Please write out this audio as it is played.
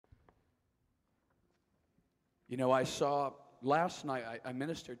You know, I saw last night. I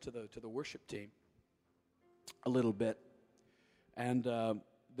ministered to the worship team a little bit, and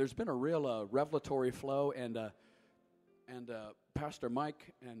there's been a real revelatory flow. And Pastor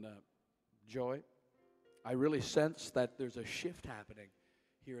Mike and Joy, I really sense that there's a shift happening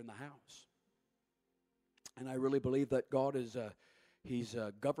here in the house, and I really believe that God is. He's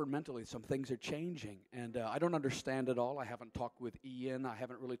governmentally, some things are changing, and I don't understand it all. I haven't talked with Ian. I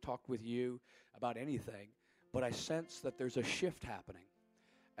haven't really talked with you about anything. But I sense that there's a shift happening,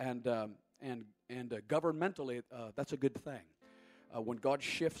 and governmentally, that's a good thing. When God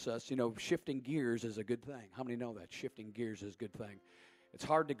shifts us, you know, shifting gears is a good thing. How many know that shifting gears is a good thing? It's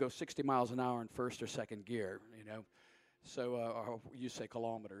hard to go 60 miles an hour in first or second gear, you know. So or you say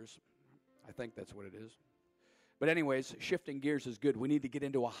kilometers. I think that's what it is. But anyways, shifting gears is good. We need to get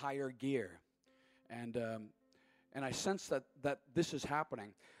into a higher gear, and I sense that this is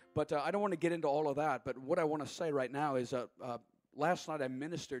happening. But I don't want to get into all of that. But what I want to say right now is, last night I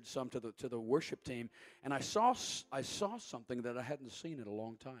ministered some to the worship team, and I saw something that I hadn't seen in a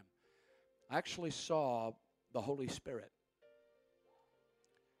long time. I actually saw the Holy Spirit.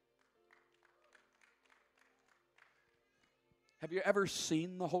 Have you ever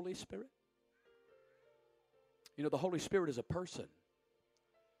seen the Holy Spirit? You know, the Holy Spirit is a person.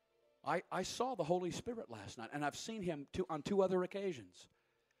 I saw the Holy Spirit last night, and I've seen him on two other occasions.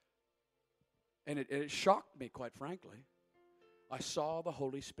 And it shocked me, quite frankly. I saw the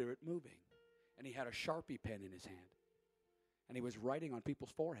Holy Spirit moving, and he had a Sharpie pen in his hand, and he was writing on people's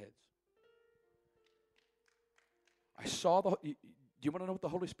foreheads. I saw do you want to know what the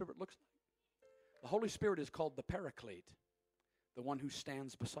Holy Spirit looks like? The Holy Spirit is called the Paraclete, the one who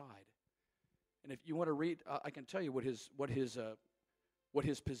stands beside. And if you want to read, I can tell you what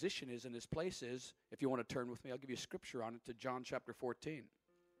his position is and his place is. If you want to turn with me, I'll give you scripture on it to John chapter 14.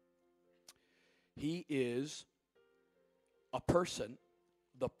 He is a person,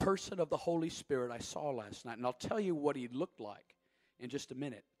 the person of the Holy Spirit I saw last night. And I'll tell you what he looked like in just a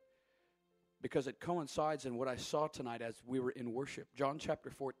minute, because it coincides in what I saw tonight as we were in worship. John chapter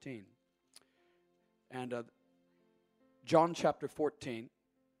 14. And John chapter 14,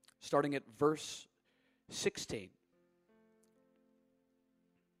 starting at verse 16.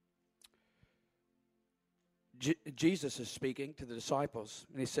 Jesus is speaking to the disciples,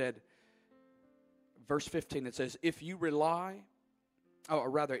 and he said, verse 15, it says, if you really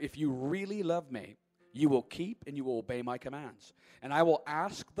love me, you will keep and you will obey my commands. And I will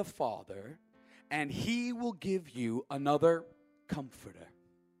ask the Father, and he will give you another comforter.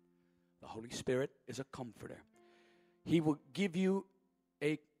 The Holy Spirit is a comforter. He will give you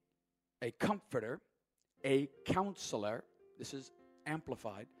a comforter, a counselor, this is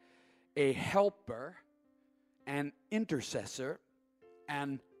amplified, a helper, an intercessor,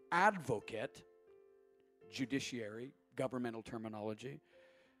 an advocate, judiciary, governmental terminology,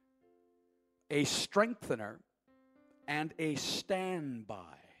 a strengthener, and a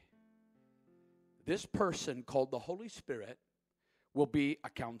standby. This person called the Holy Spirit will be a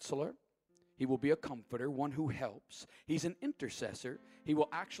counselor. He will be a comforter, one who helps. He's an intercessor. He will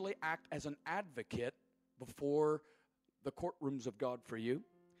actually act as an advocate before the courtrooms of God for you.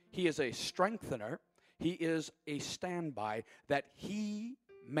 He is a strengthener. He is a standby, that he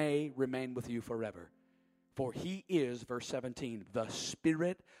may remain with you forever. For he is, verse 17, the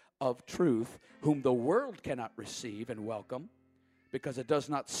Spirit of truth, whom the world cannot receive and welcome, because it does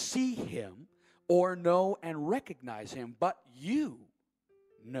not see him or know and recognize him, but you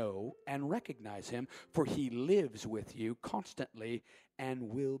know and recognize him, for he lives with you constantly and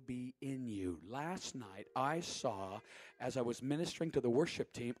will be in you. Last night I saw, as I was ministering to the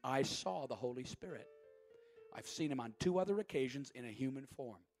worship team, I saw the Holy Spirit. I've seen him on two other occasions in a human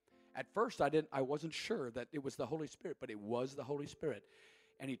form. At first I wasn't sure that it was the Holy Spirit, but it was the Holy Spirit.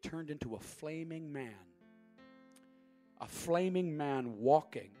 And he turned into a flaming man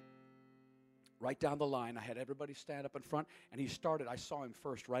walking right down the line. I had everybody stand up in front, and I saw him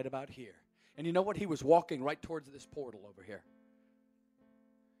first right about here. And you know what? He was walking right towards this portal over here.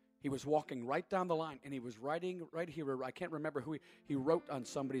 He was walking right down the line, and he was writing right here. I can't remember who he wrote on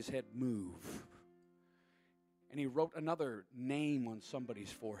somebody's head, move. And he wrote another name on somebody's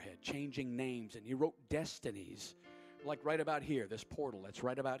forehead, changing names. And he wrote destinies, like right about here, this portal that's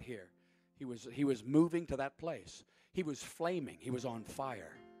right about here. He was moving to that place. He was flaming. He was on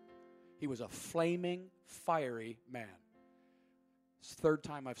fire. He was a flaming, fiery man. It's the third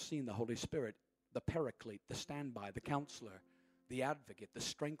time I've seen the Holy Spirit, the Paraclete, the standby, the counselor, the advocate, the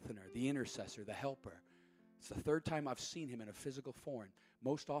strengthener, the intercessor, the helper. It's the third time I've seen him in a physical form.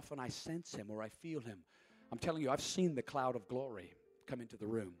 Most often I sense him or I feel him. I'm telling you, I've seen the cloud of glory come into the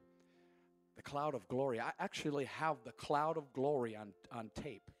room. The cloud of glory. I actually have the cloud of glory on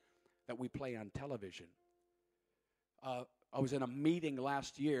tape that we play on television. I was in a meeting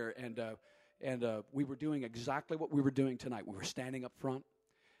last year, and we were doing exactly what we were doing tonight. We were standing up front,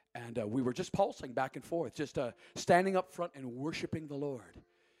 and we were just pulsing back and forth, just standing up front and worshiping the Lord.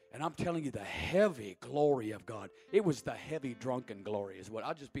 And I'm telling you, the heavy glory of God. It was the heavy drunken glory is what,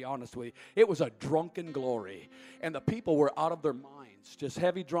 I'll just be honest with you. It was a drunken glory. And the people were out of their minds, just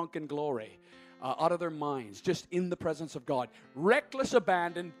heavy drunken glory. Out of their minds, just in the presence of God. Reckless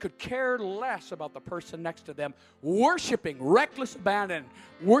abandon, could care less about the person next to them. Worshiping, reckless abandon,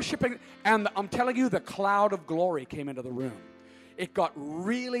 worshiping. And I'm telling you, the cloud of glory came into the room. It got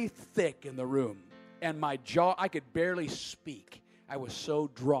really thick in the room. And my jaw, I could barely speak. I was so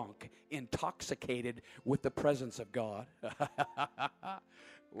drunk, intoxicated with the presence of God.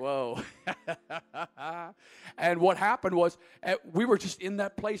 Whoa. And what happened was we were just in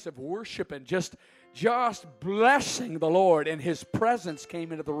that place of worship and just blessing the Lord, and His presence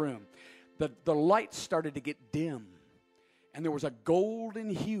came into the room. The lights started to get dim, and there was a golden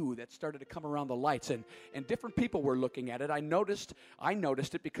hue that started to come around the lights, and different people were looking at it. I noticed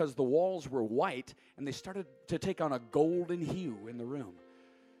it because the walls were white, and they started to take on a golden hue in the room.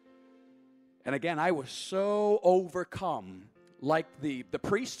 And again, I was so overcome, like the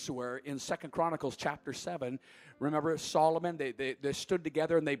priests were in 2 Chronicles chapter 7. Remember Solomon, they stood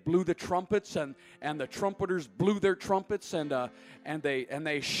together and they blew the trumpets, and the trumpeters blew their trumpets, and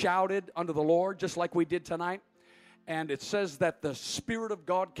they shouted unto the Lord just like we did tonight. And it says that the Spirit of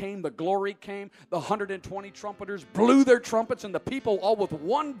God came, the glory came, the 120 trumpeters blew their trumpets, and the people all with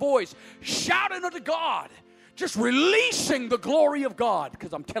one voice shouted unto God, just releasing the glory of God,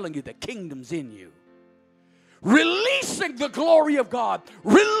 because I'm telling you, the kingdom's in you. Releasing the glory of God,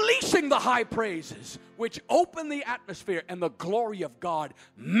 releasing the high praises, which opened the atmosphere, and the glory of God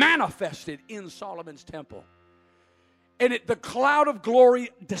manifested in Solomon's temple. And the cloud of glory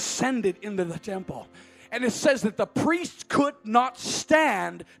descended into the temple. And it says that the priests could not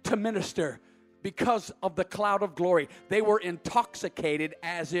stand to minister because of the cloud of glory. They were intoxicated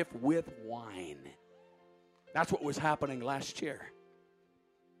as if with wine. That's what was happening last year.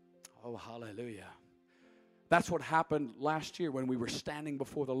 Oh, hallelujah. That's what happened last year when we were standing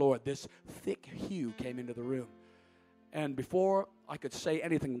before the Lord. This thick hue came into the room. And before I could say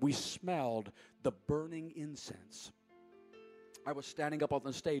anything, we smelled the burning incense. I was standing up on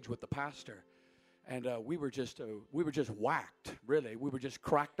the stage with the pastor, and we were just whacked, really. We were just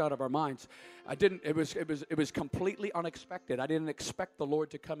cracked out of our minds. It was completely unexpected. I didn't expect the Lord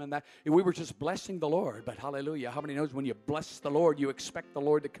to come in that. We were just blessing the Lord, but hallelujah. How many knows when you bless the Lord, you expect the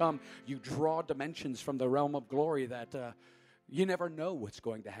Lord to come. You draw dimensions from the realm of glory that you never know what's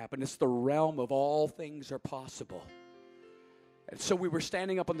going to happen. It's the realm of all things are possible. And so we were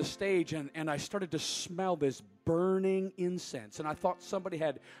standing up on the stage, and I started to smell this burning incense. And I thought somebody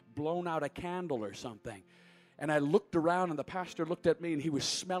had blown out a candle or something. And I looked around, and the pastor looked at me, and he was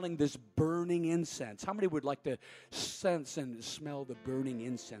smelling this burning incense. How many would like to sense and smell the burning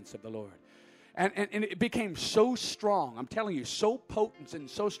incense of the Lord? And it became so strong. I'm telling you, so potent and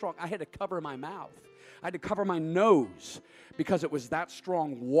so strong, I had to cover my mouth. I had to cover my nose because it was that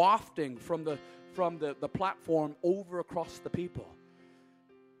strong, wafting from the platform over across the people.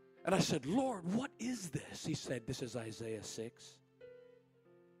 And I said, Lord, what is this? He said, this is Isaiah 6.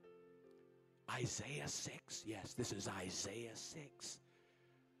 Isaiah 6? Yes, this is Isaiah 6.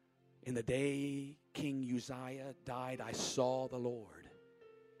 In the day King Uzziah died, I saw the Lord,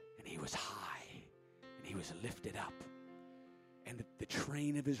 and He was high, and He was lifted up, and the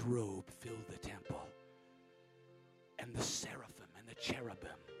train of His robe filled the temple. And the seraphim and the cherubim,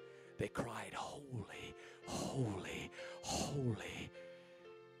 they cried, holy, holy, holy.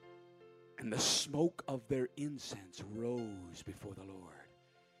 And the smoke of their incense rose before the Lord.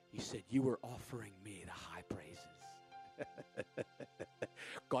 He said, you were offering me the high praises.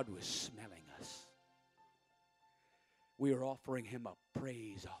 God was smelling us. We were offering Him a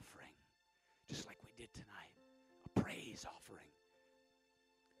praise offering, just like we did tonight, a praise offering.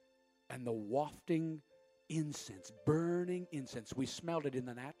 And the wafting incense, burning incense, we smelled it in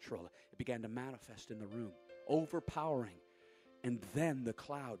the natural. It began to manifest in the room, overpowering. And then the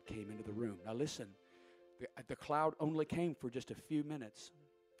cloud came into the room. Now listen, the cloud only came for just a few minutes.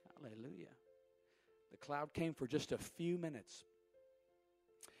 Hallelujah. The cloud came for just a few minutes.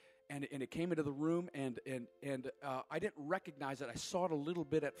 And it came into the room, and I didn't recognize it. I saw it a little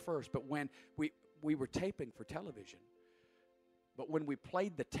bit at first, but when we were taping for television, but when we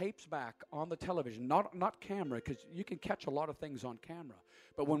played the tapes back on the television, not camera, because you can catch a lot of things on camera,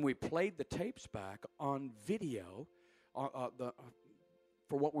 but when we played the tapes back on video,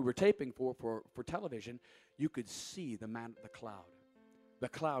 for what we were taping for television, you could see the cloud. The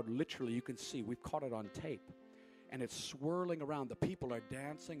cloud, literally, you can see. We've caught it on tape. And it's swirling around. The people are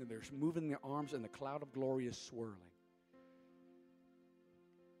dancing, and they're moving their arms, and the cloud of glory is swirling.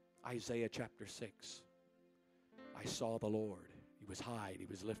 Isaiah chapter 6. I saw the Lord. He was high, he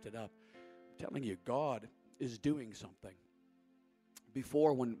was lifted up. I'm telling you, God is doing something.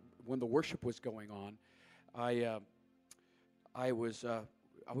 Before, when the worship was going on, I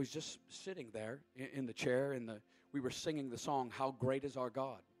was just sitting there in the chair, and we were singing the song, "How Great Is Our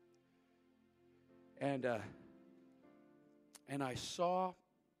God." And I saw,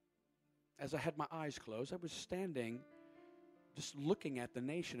 as I had my eyes closed, I was standing just looking at the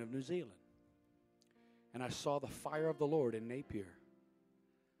nation of New Zealand. And I saw the fire of the Lord in Napier.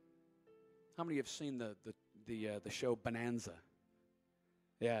 How many have seen the show Bonanza?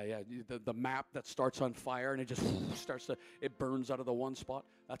 Yeah. The map that starts on fire and it just it burns out of the one spot.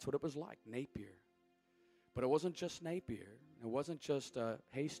 That's what it was like, Napier. But it wasn't just Napier. It wasn't just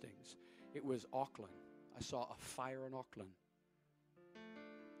Hastings. It was Auckland. I saw a fire in Auckland.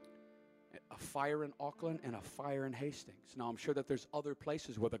 A fire in Auckland and a fire in Hastings. Now, I'm sure that there's other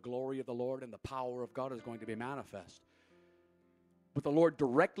places where the glory of the Lord and the power of God is going to be manifest. But the Lord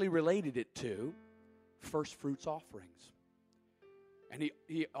directly related it to first fruits offerings. And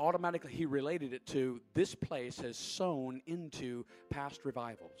he automatically related it to this place has sown into past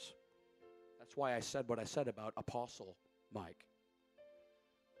revivals. That's why I said what I said about Apostle Mike,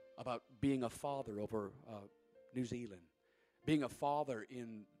 about being a father over New Zealand, being a father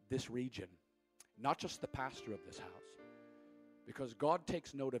in this region, not just the pastor of this house, because God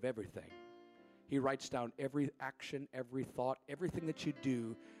takes note of everything. He writes down every action, every thought, everything that you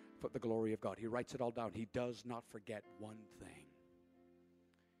do for the glory of God. He writes it all down. He does not forget one thing.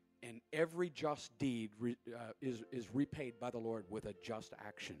 And every just deed is repaid by the Lord with a just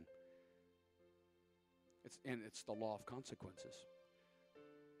action. It's the law of consequences.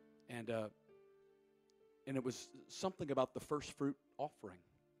 And it was something about the first fruit offering.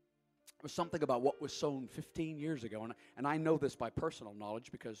 It was something about what was sown 15 years ago. And I know this by personal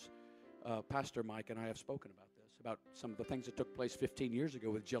knowledge because Pastor Mike and I have spoken about this, about some of the things that took place 15 years ago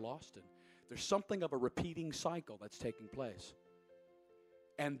with Jill Austin. There's something of a repeating cycle that's taking place.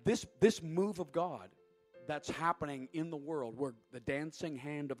 And this move of God that's happening in the world, where the dancing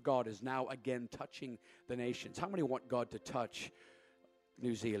hand of God is now again touching the nations. How many want God to touch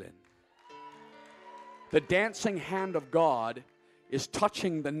New Zealand? The dancing hand of God is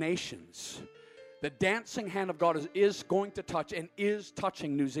touching the nations. The dancing hand of God is going to touch and is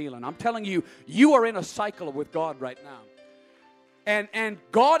touching New Zealand. I'm telling you, you are in a cycle with God right now. And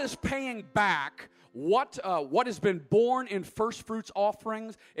God is paying back what has been born in first fruits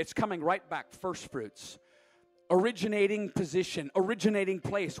offerings. It's coming right back, first fruits. Originating position, originating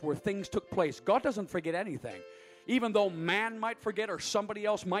place where things took place. God doesn't forget anything. Even though man might forget, or somebody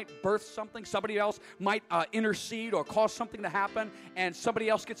else might birth something, somebody else might intercede or cause something to happen, and somebody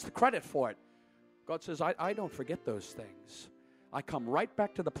else gets the credit for it. God says, I don't forget those things. I come right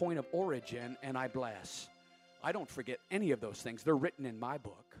back to the point of origin, and I bless. I don't forget any of those things. They're written in my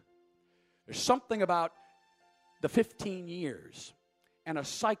book. There's something about the 15 years and a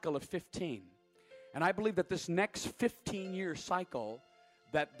cycle of 15. And I believe that this next 15-year cycle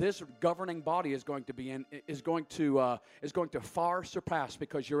that this governing body is going to be in is going to far surpass,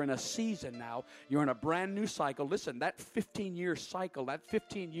 because you're in a season now. You're in a brand new cycle. Listen, that 15-year cycle, that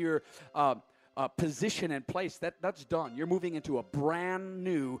 15-year position and place, that's done. You're moving into a brand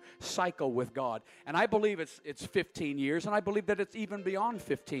new cycle with God. And I believe it's 15 years, and I believe that it's even beyond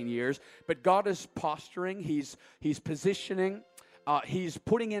 15 years. But God is posturing. He's positioning. He's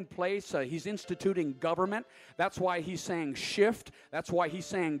putting in place, he's instituting government. That's why he's saying shift. That's why he's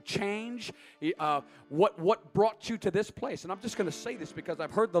saying change. What brought you to this place? And I'm just going to say this because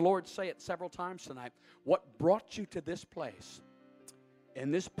I've heard the Lord say it several times tonight. What brought you to this place,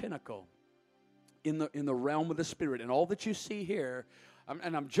 in this pinnacle, in the realm of the Spirit, and all that you see here,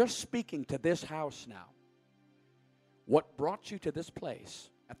 and I'm just speaking to this house now. What brought you to this place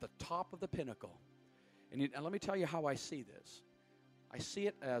at the top of the pinnacle? And let me tell you how I see this. I see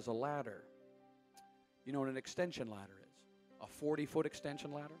it as a ladder. You know what an extension ladder is? A 40-foot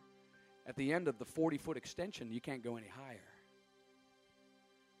extension ladder. At the end of the 40-foot extension, you can't go any higher.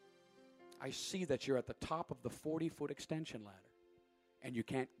 I see that you're at the top of the 40-foot extension ladder, and you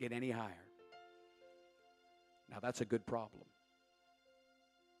can't get any higher. Now, that's a good problem.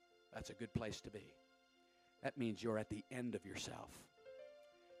 That's a good place to be. That means you're at the end of yourself.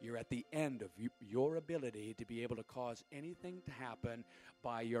 You're at the end of your ability to be able to cause anything to happen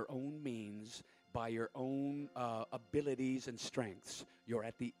by your own means, by your own abilities and strengths. You're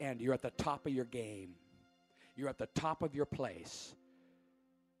at the end. You're at the top of your game. You're at the top of your place.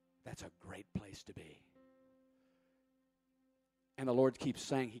 That's a great place to be. And the Lord kept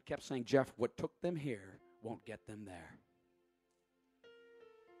saying, Jeff, what took them here won't get them there.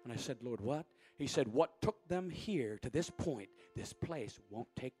 And I said, Lord, what? He said, what took them here to this point, this place, won't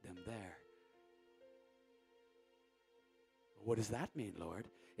take them there. What does that mean, Lord?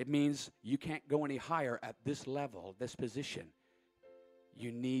 It means you can't go any higher at this level, this position.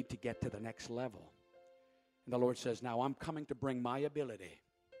 You need to get to the next level. And the Lord says, now I'm coming to bring my ability.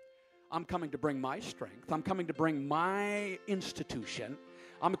 I'm coming to bring my strength. I'm coming to bring my institution.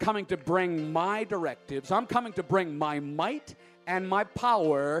 I'm coming to bring my directives. I'm coming to bring my might and my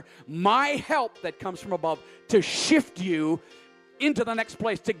power, my help that comes from above to shift you into the next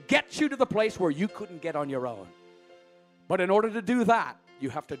place, to get you to the place where you couldn't get on your own. But in order to do that, you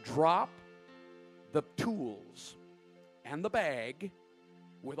have to drop the tools and the bag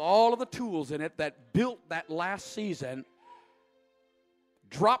with all of the tools in it that built that last season.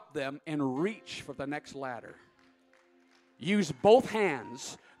 Drop them and reach for the next ladder. Use both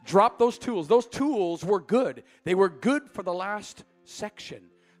hands. Drop those tools. Those tools were good. They were good for the last section,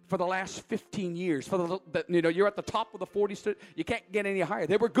 for the last 15 years. For you're at the top of the 40s. You can't get any higher.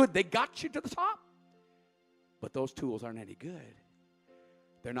 They were good. They got you to the top. But those tools aren't any good.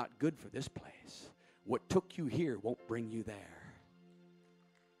 They're not good for this place. What took you here won't bring you there.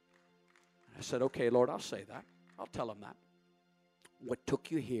 I said, okay, Lord, I'll say that. I'll tell him that. What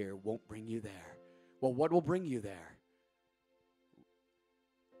took you here won't bring you there. Well, what will bring you there?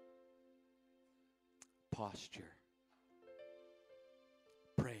 Posture.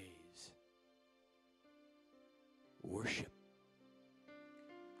 Praise. Worship.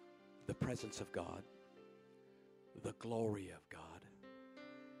 The presence of God. The glory of God.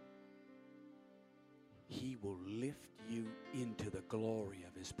 He will lift you into the glory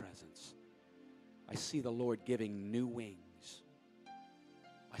of his presence. I see the Lord giving new wings.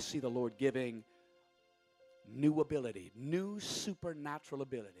 I see the Lord giving new ability, new supernatural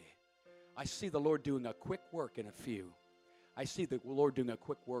ability. I see the Lord doing a quick work in a few. I see the Lord doing a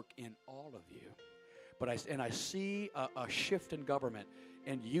quick work in all of you. But I see a shift in government,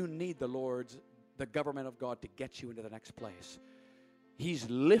 and you need the government of God to get you into the next place. He's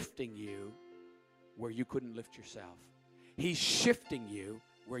lifting you where you couldn't lift yourself. He's shifting you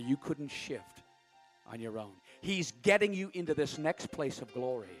where you couldn't shift on your own. He's getting you into this next place of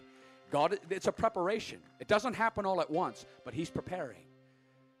glory. God, it's a preparation. It doesn't happen all at once, but he's preparing.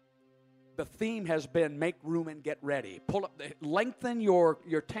 The theme has been make room and get ready. Lengthen your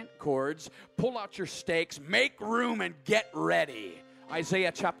tent cords, pull out your stakes, make room and get ready.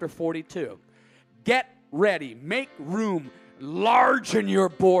 Isaiah chapter 42. Get ready, make room, largen your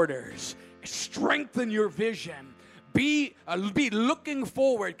borders, strengthen your vision. Be looking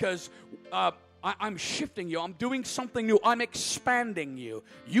forward, because I'm shifting you. I'm doing something new. I'm expanding you.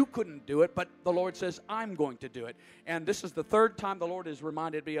 You couldn't do it, but the Lord says, I'm going to do it. And this is the third time the Lord has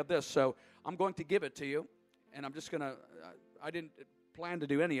reminded me of this, so I'm going to give it to you. And I'm just going to, I didn't plan to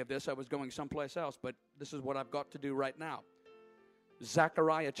do any of this. I was going someplace else, but this is what I've got to do right now.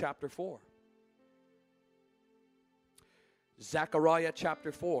 Zechariah chapter 4. Zechariah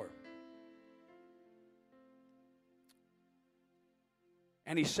chapter 4.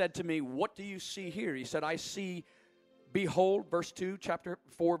 And he said to me, what do you see here? He said, I see, behold, verse 2, chapter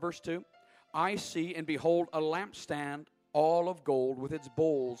 4, verse 2. I see and behold a lampstand all of gold with its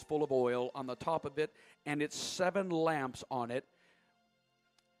bowls full of oil on the top of it and its 7 lamps on it.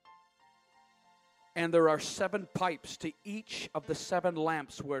 And there are 7 pipes to each of the 7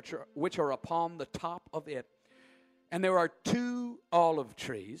 lamps which are upon the top of it. And there are 2 olive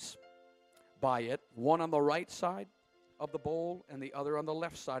trees by it, one on the right side of the bowl and the other on the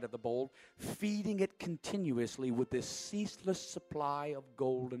left side of the bowl, feeding it continuously with this ceaseless supply of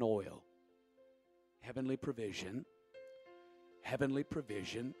gold and oil. Heavenly provision, heavenly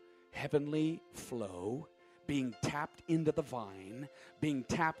flow, being tapped into the vine, being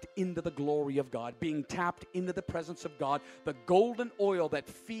tapped into the glory of God, being tapped into the presence of God, the golden oil that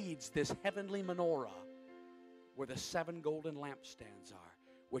feeds this heavenly menorah, where the 7 golden lampstands are,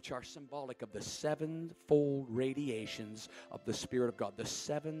 which are symbolic of the 7-fold radiations of the Spirit of God, the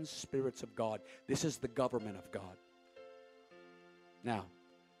 7 spirits of God. This is the government of God. Now,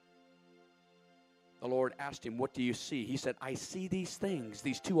 the Lord asked him, what do you see? He said, I see these things,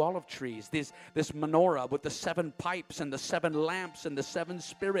 these 2 olive trees, this menorah with the 7 pipes and the 7 lamps and the 7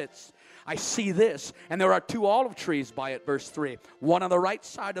 spirits. I see this. And there are 2 olive trees by it, verse 3. One on the right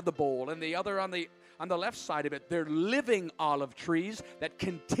side of the bowl and the other on the on the left side of it, they're living olive trees that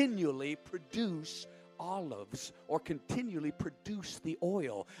continually produce olives or continually produce the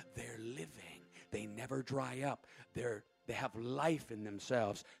oil. They're living. They never dry up. They have life in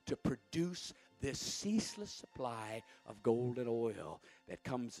themselves to produce this ceaseless supply of golden oil that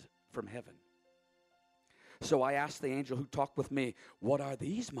comes from heaven. So I asked the angel who talked with me, "What are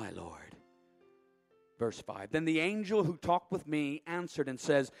these, my Lord?" Verse 5. Then the angel who talked with me answered and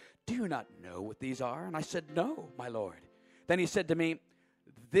says, "Do you not know what these are?" And I said, "No, my Lord." Then he said to me,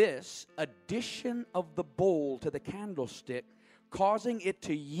 "This addition of the bowl to the candlestick, causing it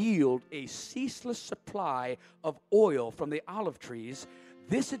to yield a ceaseless supply of oil from the olive trees,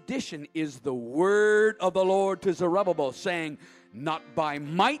 this addition is the word of the Lord to Zerubbabel, saying, not by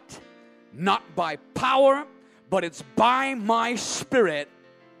might, not by power, but it's by my Spirit,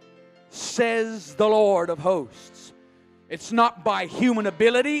 says the Lord of hosts." It's not by human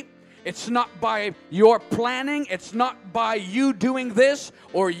ability. It's not by your planning. It's not by you doing this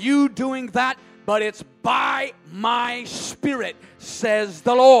or you doing that, but it's by my Spirit, says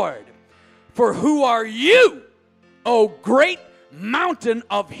the Lord. For who are you, O great mountain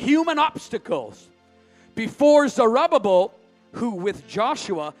of human obstacles? Before Zerubbabel, who with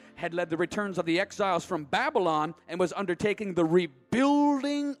Joshua had led the returns of the exiles from Babylon and was undertaking the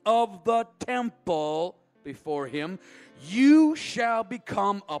rebuilding of the temple before him, you shall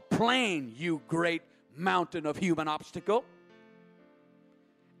become a plain, you great mountain of human obstacle,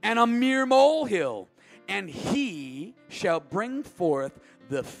 and a mere molehill, and he shall bring forth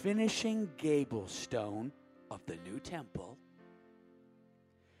the finishing gable stone of the new temple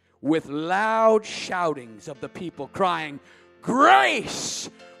with loud shoutings of the people crying, "Grace,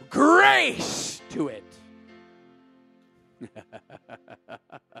 grace to it."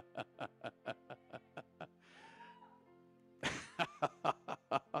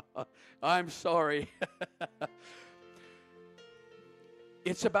 I'm sorry.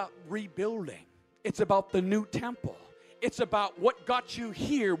 It's about rebuilding. It's about the new temple. It's about what got you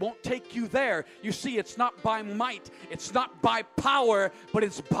here won't take you there. You see, it's not by might, it's not by power, but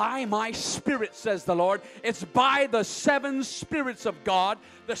it's by my Spirit, says the Lord. It's by the 7 spirits of God,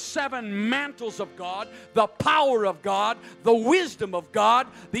 the 7 mantles of God, the power of God, the wisdom of God,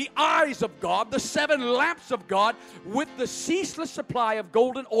 the eyes of God, the 7 lamps of God, with the ceaseless supply of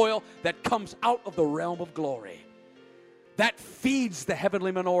golden oil that comes out of the realm of glory. That feeds the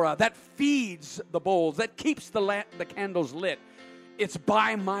heavenly menorah. That feeds the bowls. That keeps the candles lit. It's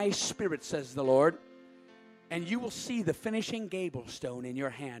by my Spirit, says the Lord. And you will see the finishing gable stone in your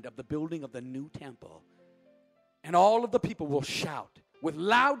hand of the building of the new temple. And all of the people will shout with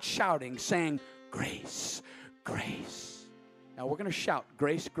loud shouting, saying, "Grace, grace." Now we're going to shout,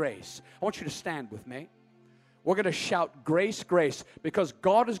 "Grace, grace." I want you to stand with me. We're going to shout, "Grace, grace," because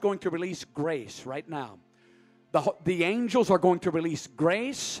God is going to release grace right now. The angels are going to release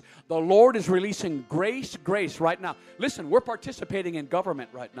grace. The Lord is releasing grace, grace right now. Listen, we're participating in government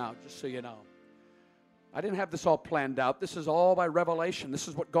right now, just so you know. I didn't have this all planned out. This is all by revelation. This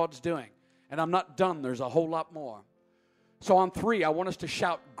is what God's doing. And I'm not done. There's a whole lot more. So on 3, I want us to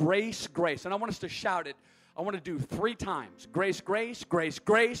shout, "Grace, grace." And I want us to shout it. I want to do 3 times. Grace, grace, grace,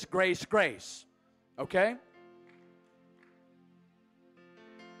 grace, grace, grace. Okay?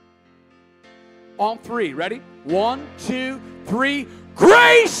 On 3, ready? 1, 2, 3.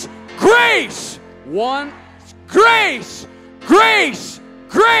 Grace, grace. 1, grace, grace,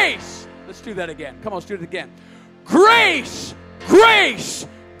 grace. Let's do that again. Come on, let's do it again. Grace, grace,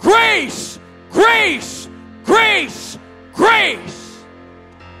 grace, grace, grace, grace.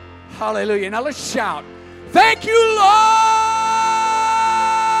 Hallelujah. Now let's shout. Thank you, Lord.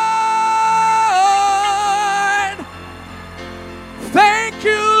 Thank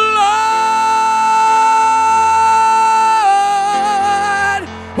you, Lord.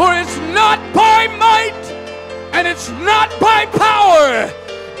 For it's not by might and it's not by power,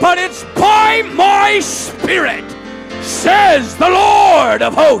 but it's by my Spirit, says the Lord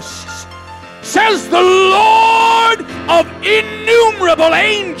of hosts, says the Lord of innumerable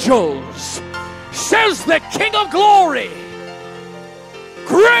angels, says the King of glory.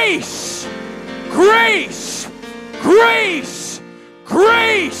 Grace, grace, grace,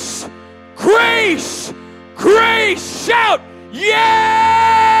 grace, grace, grace. Shout, yay!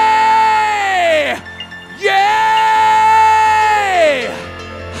 Yay!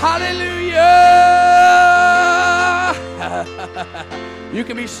 Hallelujah! You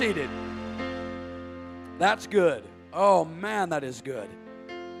can be seated. That's good. Oh man, that is good.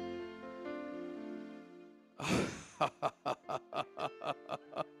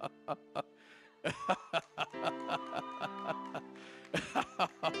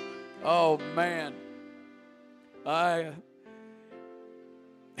 Oh man.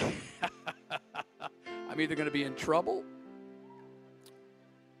 either going to be in trouble.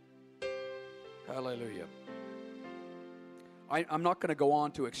 Hallelujah. I'm not going to go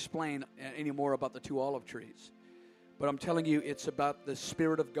on to explain any more about the 2 olive trees. But I'm telling you, it's about the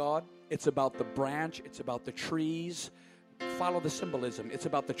Spirit of God. It's about the branch. It's about the trees. Follow the symbolism. It's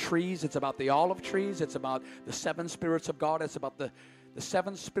about the trees. It's about the olive trees. It's about the 7 spirits of God. It's about the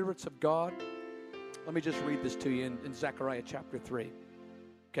 7 spirits of God. Let me just read this to you in Zechariah chapter 3.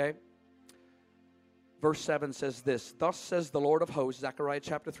 Okay? Verse 7 says this, thus says the Lord of hosts, Zechariah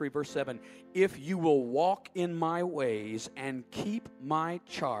chapter 3, verse 7, if you will walk in my ways and keep my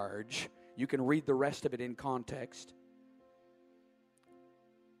charge, you can read the rest of it in context.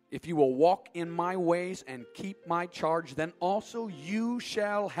 If you will walk in my ways and keep my charge, then also you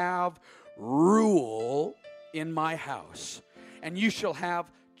shall have rule in my house, and you shall have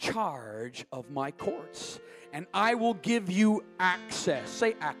charge of my courts, and I will give you access.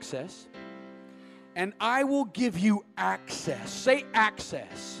 Say access. And I will give you access. Say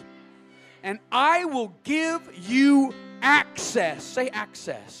access. And I will give you access. Say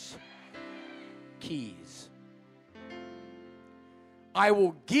access. Keys. I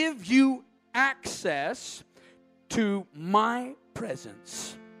will give you access to my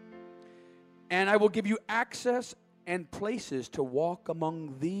presence. And I will give you access and places to walk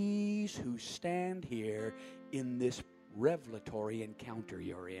among these who stand here in this revelatory encounter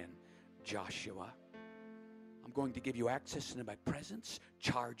you're in, Joshua. I'm going to give you access into my presence,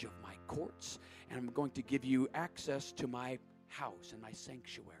 charge of my courts, and I'm going to give you access to my house and my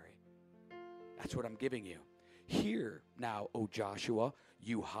sanctuary. That's what I'm giving you. Hear now, O Joshua,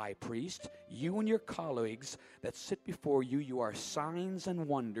 you high priest, you and your colleagues that sit before you, you are signs and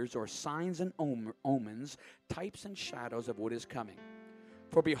wonders, or signs and omens, types and shadows of what is coming.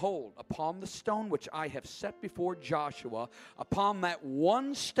 For behold, upon the stone which I have set before Joshua, upon that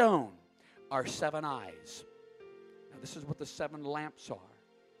one stone are 7 eyes. Now this is what the 7 lamps are.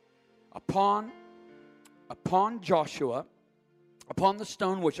 Upon Joshua, upon the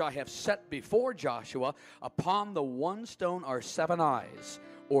stone which I have set before Joshua, upon the one stone are 7 eyes,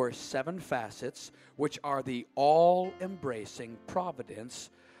 or 7 facets, which are the all-embracing providence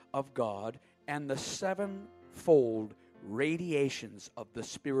of God and the 7-fold radiations of the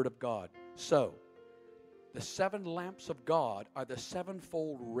Spirit of God. So, the 7 lamps of God are the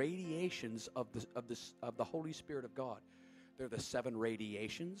 7-fold radiations of the Holy Spirit of God. They're the 7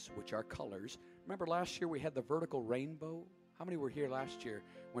 radiations, which are colors. Remember last year we had the vertical rainbow? How many were here last year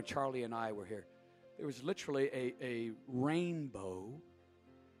when Charlie and I were here? There was literally a rainbow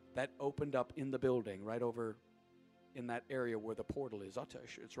that opened up in the building right over in that area where the portal is. I'll tell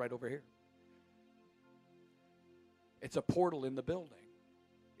you, it's right over here. It's a portal in the building.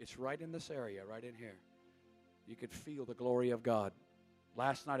 It's right in this area, right in here. You could feel the glory of God.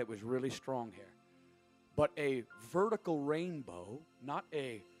 Last night it was really strong here. But a vertical rainbow, not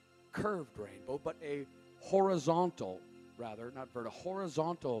a curved rainbow, but a horizontal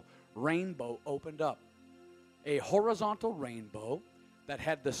rainbow opened up. A horizontal rainbow that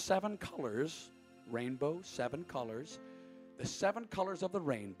had the 7 colors, rainbow, 7 colors, the 7 colors of the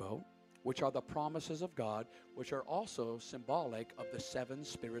rainbow, which are the promises of God, which are also symbolic of the 7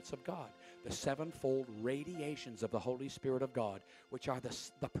 spirits of God, the 7-fold radiations of the Holy Spirit of God, which are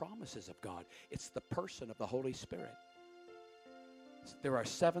the promises of God. It's the person of the Holy Spirit. There are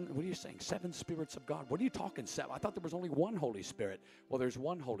 7, what are you saying, 7 spirits of God? What are you talking 7? I thought there was only one Holy Spirit. Well, there's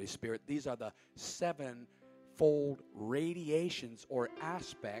one Holy Spirit. These are the 7-fold radiations or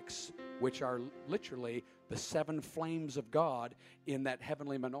aspects, which are literally the 7 flames of God in that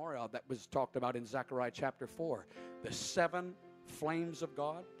heavenly menorah that was talked about in Zechariah chapter 4. The 7 flames of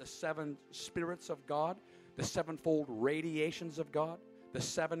God, the 7 spirits of God, the 7-fold radiations of God, the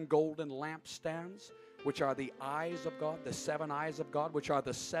 7 golden lampstands, which are the eyes of God, the 7 eyes of God, which are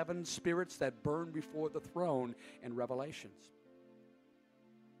the 7 spirits that burn before the throne in Revelations.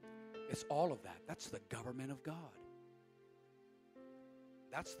 It's all of that. That's the government of God.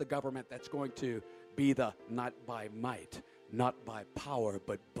 That's the government that's going to be the not by might, not by power,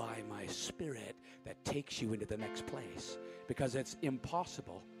 but by my Spirit that takes you into the next place. Because it's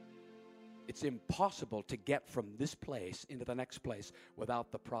impossible. It's impossible to get from this place into the next place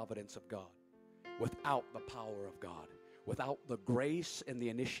without the providence of God, without the power of God, without the grace and the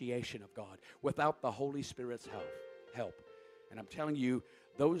initiation of God, without the Holy Spirit's help. And I'm telling you,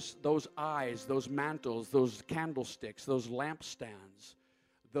 those eyes, those mantles, those candlesticks, those lampstands,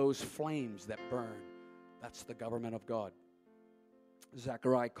 those flames that burn, that's the government of God.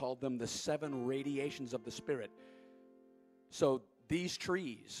 Zechariah called them the 7 radiations of the Spirit. So these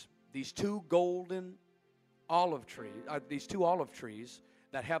trees, these 2 golden olive trees,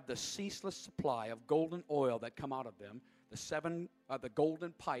 that have the ceaseless supply of golden oil that come out of them, the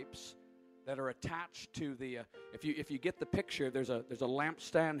golden pipes that are attached to the, if you get the picture, there's a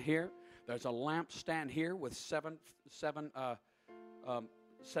lampstand here. There's a lampstand here with seven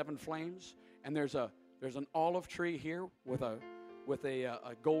flames, and there's an olive tree here with a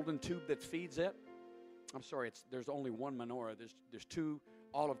golden tube that feeds it. I'm sorry, there's only one menorah. There's two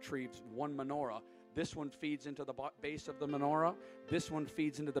olive trees, one menorah. This one feeds into the base of the menorah. This one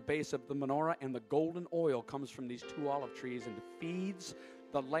feeds into the base of the menorah, and the golden oil comes from these two olive trees and feeds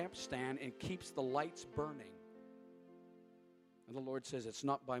the lampstand and keeps the lights burning. And the Lord says, it's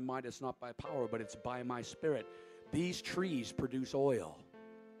not by might, it's not by power, but it's by my Spirit. These trees produce oil.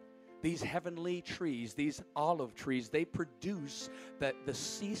 These heavenly trees, these olive trees, they produce the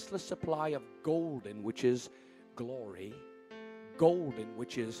ceaseless supply of golden, which is glory, golden,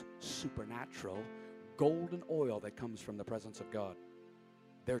 which is supernatural, golden oil that comes from the presence of God.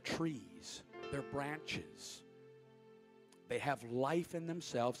 They're trees, they're branches. They have life in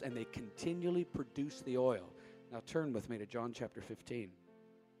themselves, and they continually produce the oil. Now turn with me to John chapter 15.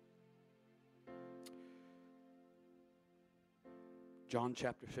 John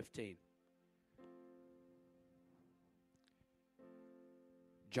chapter 15.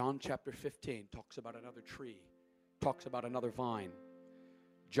 John chapter 15 talks about another tree, talks about another vine.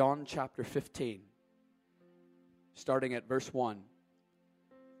 John chapter 15, starting at verse 1.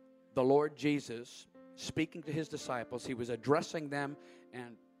 The Lord Jesus, speaking to his disciples, he was addressing them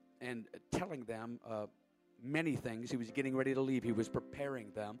and telling them many things. He was getting ready to leave. He was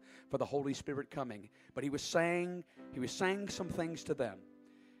preparing them for the Holy Spirit coming. But he was saying some things to them.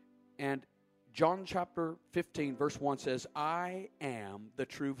 And John chapter 15 verse 1 says, I am the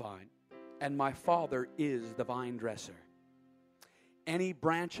true vine, and my Father is the vine dresser. Any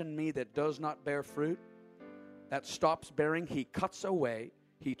branch in me that does not bear fruit, that stops bearing, he cuts away,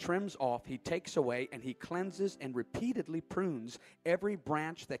 he trims off, he takes away, and he cleanses and repeatedly prunes every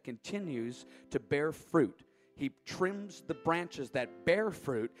branch that continues to bear fruit. He trims the branches that bear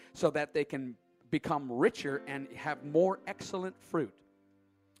fruit so that they can become richer and have more excellent fruit.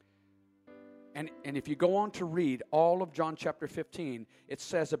 And if you go on to read all of John chapter 15, it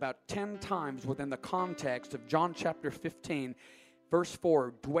says about 10 times within the context of John chapter 15, verse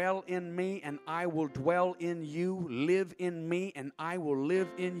 4, dwell in me and I will dwell in you, live in me and I will live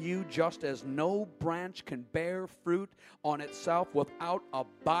in you, just as no branch can bear fruit on itself without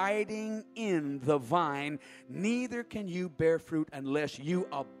abiding in the vine, neither can you bear fruit unless you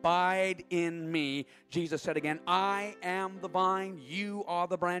abide in me. Jesus said again, I am the vine, you are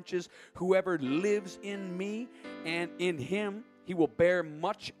the branches. Whoever lives in me and in him, he will bear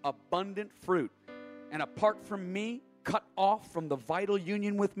much abundant fruit. And apart from me, cut off from the vital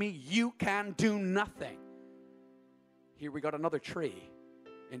union with me, you can do nothing. Here we got another tree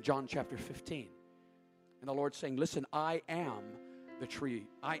in John chapter 15. And the Lord's saying, listen, I am the tree.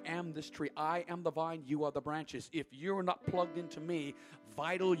 I am this tree. I am the vine. You are the branches. If you're not plugged into me,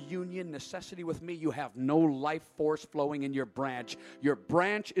 vital union, necessity with me, you have no life force flowing in your branch. Your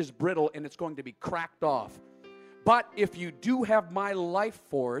branch is brittle and it's going to be cracked off. But if you do have my life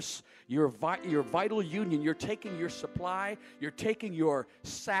force, your vital union, you're taking your supply, you're taking your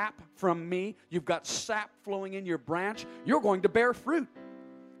sap from me, you've got sap flowing in your branch, you're going to bear fruit.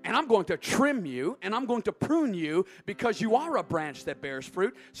 And I'm going to trim you, and I'm going to prune you because you are a branch that bears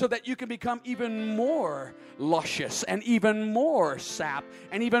fruit so that you can become even more luscious and even more sap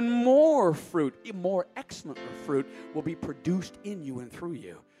and even more fruit, more excellent fruit will be produced in you and through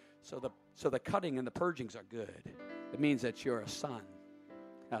you. So the cutting and the purgings are good. It means that you're a son,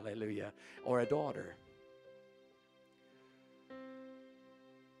 hallelujah, or a daughter.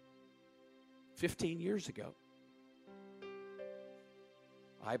 15 years ago,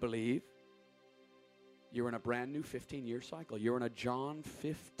 I believe you're in a brand new 15-year cycle. You're in a John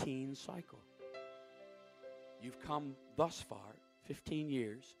 15 cycle. You've come thus far, 15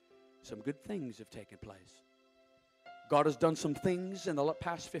 years. Some good things have taken place. God has done some things in the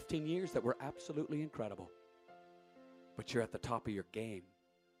past 15 years that were absolutely incredible. But you're at the top of your game.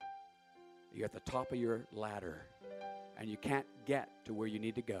 You're at the top of your ladder. And you can't get to where you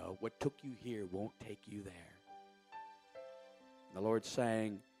need to go. What took you here won't take you there. And the Lord's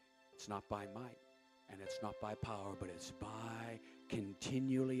saying, it's not by might and it's not by power, but it's by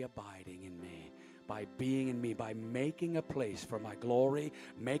continually abiding in me. By being in me, by making a place for my glory,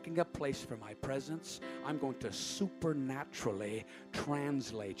 making a place for my presence. I'm going to supernaturally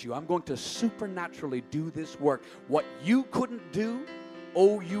translate you. I'm going to supernaturally do this work. What you couldn't do,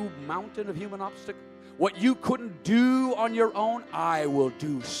 oh, you mountain of human obstacle, What you couldn't do on your own, I will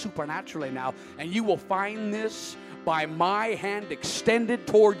do supernaturally now. And you will find this by my hand extended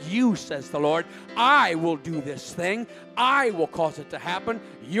toward you, says the Lord. I will do this thing. I will cause it to happen.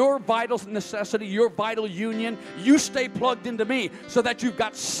 Your vital necessity, your vital union, you stay plugged into me so that you've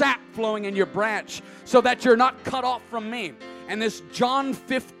got sap flowing in your branch, so that you're not cut off from me. And this John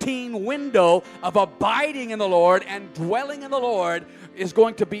 15 window of abiding in the Lord and dwelling in the Lord is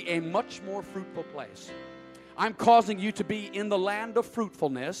going to be a much more fruitful place. I'm causing you to be in the land of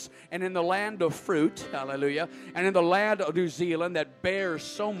fruitfulness and in the land of fruit, hallelujah, and in the land of New Zealand that bears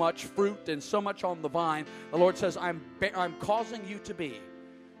so much fruit and so much on the vine. The Lord says, I'm causing you to be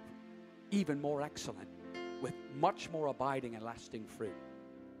even more excellent with much more abiding and lasting fruit.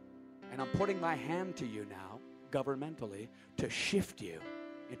 And I'm putting my hand to you now, governmentally, to shift you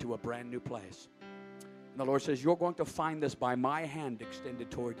into a brand new place. And the Lord says, you're going to find this by my hand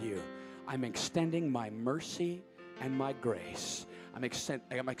extended toward you. I'm extending my mercy and my grace. I'm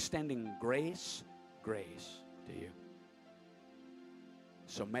extending grace to you.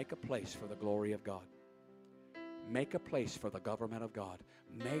 So make a place for the glory of God. Make a place for the government of God.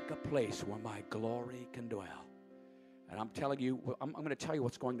 Make a place where my glory can dwell. And I'm telling you, I'm going to tell you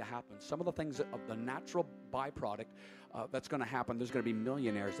what's going to happen. Some of the things of the natural byproduct that's going to happen, there's going to be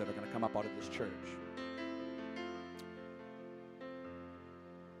millionaires that are going to come up out of this church.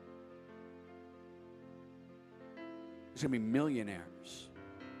 There's going to be millionaires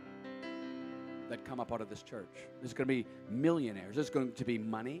that come up out of this church. There's going to be millionaires. There's going to be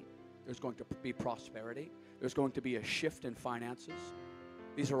money. There's going to be prosperity. There's going to be a shift in finances.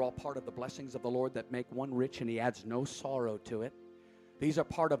 These are all part of the blessings of the Lord that make one rich and he adds no sorrow to it. These are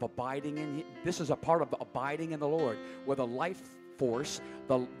part of abiding in. This is a part of abiding in the Lord, where the life force,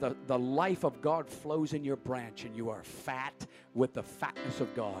 the life of God flows in your branch, and you are fat with the fatness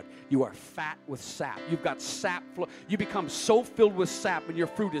of God. You are fat with sap. You've got sap flow. You become so filled with sap, and your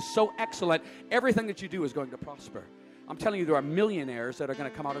fruit is so excellent. Everything that you do is going to prosper. I'm telling you, there are millionaires that are going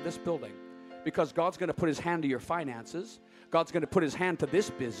to come out of this building because God's going to put his hand to your finances. God's going to put his hand to this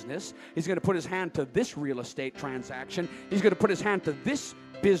business. He's going to put his hand to this real estate transaction. He's going to put his hand to this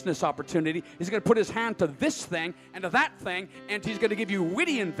business opportunity. He's going to put his hand to this thing and to that thing, and he's going to give you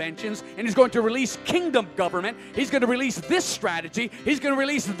witty inventions, and he's going to release kingdom government. He's going to release this strategy. He's going to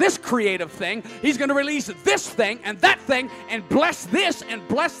release this creative thing. He's going to release this thing and that thing, and bless this and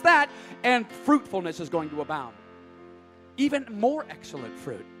bless that, and fruitfulness is going to abound. Even more excellent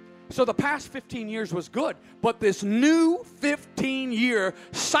fruit. So the past 15 years was good, but this new 15-year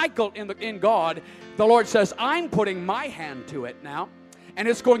cycle in God, the Lord says, I'm putting my hand to it now, and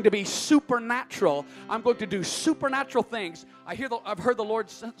it's going to be supernatural. I'm going to do supernatural things. I've heard the Lord,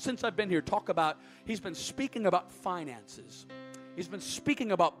 since I've been here, talk about, he's been speaking about finances. He's been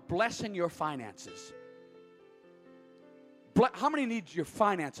speaking about blessing your finances. How many need your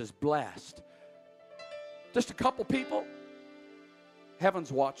finances blessed? Just a couple people?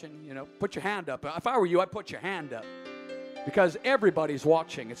 Heaven's watching, put your hand up. If I were you, I'd put your hand up. Because everybody's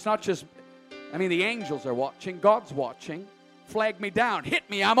watching. It's not just, the angels are watching. God's watching. Flag me down. Hit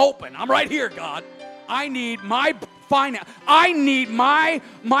me. I'm open. I'm right here, God. I need my finance. I need my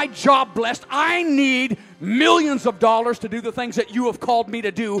job blessed. I need millions of dollars to do the things that you have called me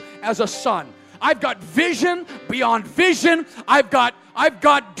to do as a son. I've got vision beyond vision. I've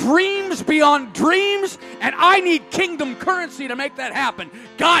got dreams beyond dreams, and I need kingdom currency to make that happen.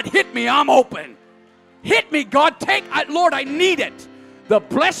 God, hit me. I'm open. Hit me, God. Lord, I need it. The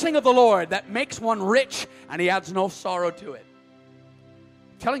blessing of the Lord that makes one rich, and he adds no sorrow to it.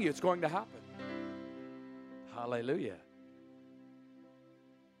 I'm telling you, it's going to happen. Hallelujah.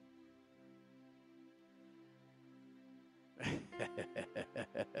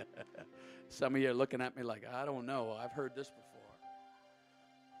 Some of you are looking at me like, I don't know. I've heard this before.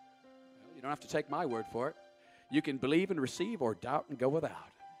 Well, you don't have to take my word for it. You can believe and receive, or doubt and go without.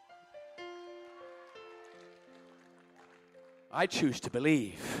 I choose to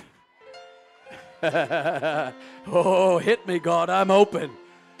believe. Oh, hit me, God. I'm open.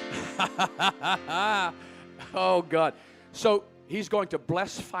 Oh, God. So he's going to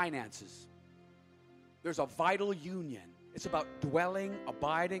bless finances. There's a vital union. It's about dwelling,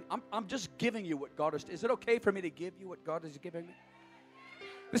 abiding. I'm just giving you what God is. Is it okay for me to give you what God is giving me?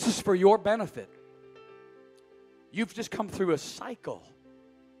 This is for your benefit. You've just come through a cycle.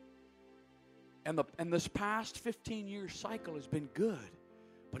 And this past 15-year cycle has been good.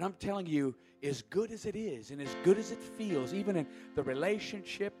 But I'm telling you, as good as it is and as good as it feels, even in the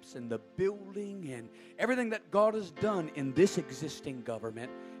relationships and the building and everything that God has done in this existing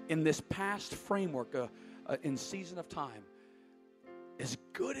government, in this past framework, in season of time, as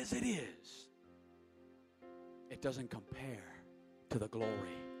good as it is, it doesn't compare to the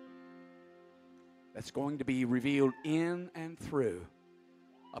glory that's going to be revealed in and through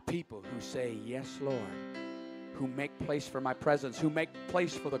a people who say, yes, Lord, who make place for my presence, who make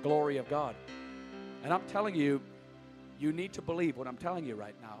place for the glory of God. And I'm telling you, you need to believe what I'm telling you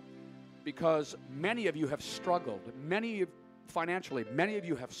right now, because many of you have struggled. Financially, many of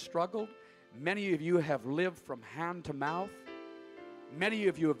you have struggled. Many of you have lived from hand to mouth. Many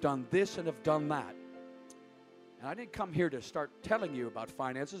of you have done this and have done that. And I didn't come here to start telling you about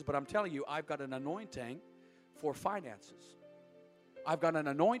finances, but I'm telling you, I've got an anointing for finances. I've got an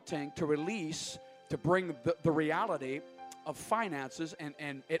anointing to release, to bring the reality of finances,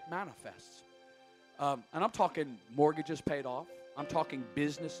 and it manifests. And I'm talking mortgages paid off. I'm talking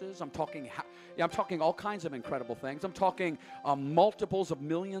businesses. I'm talking all kinds of incredible things. I'm talking multiples of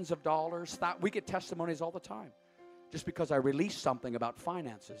millions of dollars. We get testimonies all the time just because I release something about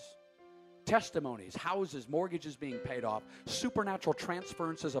finances. Testimonies, houses, mortgages being paid off, supernatural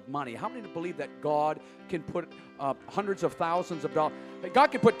transferences of money. How many believe that God can put hundreds of thousands of dollars? God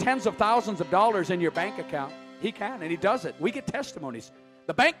can put tens of thousands of dollars in your bank account. He can, and He does it. We get testimonies.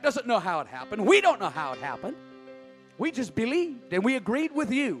 The bank doesn't know how it happened. We don't know how it happened. We just believed, and we agreed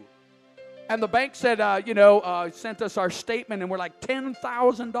with you. And the bank said, sent us our statement, and we're like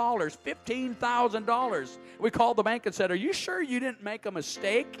 $10,000, $15,000. We called the bank and said, are you sure you didn't make a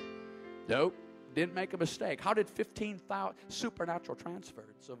mistake? Nope, didn't make a mistake. How did 15,000 supernatural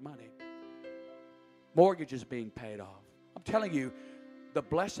transfers of money? Mortgages being paid off. I'm telling you, the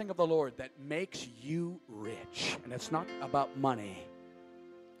blessing of the Lord that makes you rich. And it's not about money.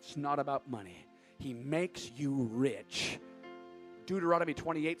 It's not about money. He makes you rich. Deuteronomy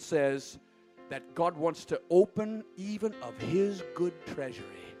 28 says that God wants to open even of His good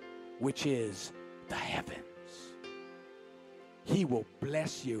treasury, which is the heavens. He will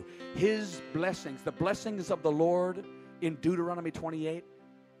bless you. His blessings, the blessings of the Lord in Deuteronomy 28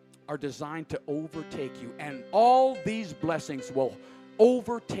 are designed to overtake you. And all these blessings will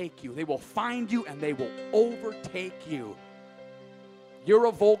overtake you. They will find you and they will overtake you. You're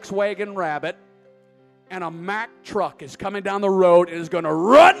a Volkswagen Rabbit and a Mack truck is coming down the road and is going to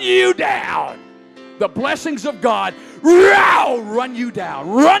run you down. The blessings of God run you down,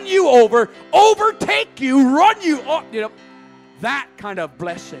 run you over, overtake you, run you off. That kind of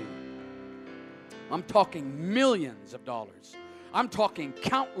blessing. I'm talking millions of dollars. I'm talking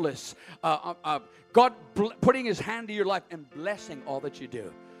countless. God putting His hand to your life and blessing all that you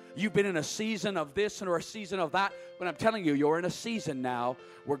do. You've been in a season of this or a season of that, but I'm telling you, you're in a season now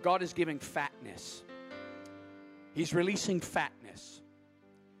where God is giving fatness. He's releasing fatness.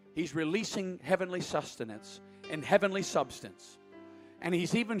 He's releasing heavenly sustenance and heavenly substance. And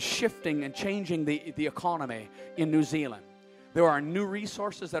He's even shifting and changing the economy in New Zealand. There are new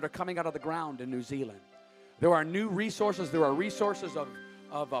resources that are coming out of the ground in New Zealand. There are new resources. There are resources of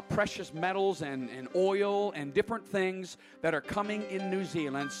precious metals and oil and different things that are coming in New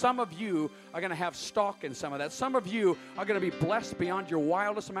Zealand. Some of you are going to have stock in some of that. Some of you are going to be blessed beyond your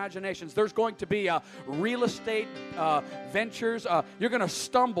wildest imaginations. There's going to be real estate ventures. You're going to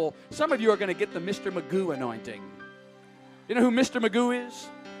stumble. Some of you are going to get the Mr. Magoo anointing. You know who Mr. Magoo is?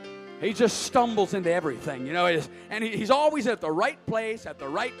 He just stumbles into everything, and he's always at the right place at the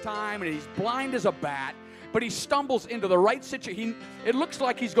right time, and he's blind as a bat, but he stumbles into the right situation. It looks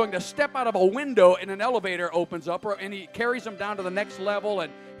like he's going to step out of a window and an elevator opens up, and he carries him down to the next level,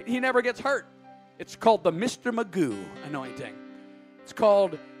 and he never gets hurt. It's called the Mr. Magoo anointing. It's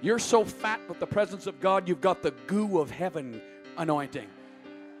called, you're so fat with the presence of God, you've got the goo of heaven anointing.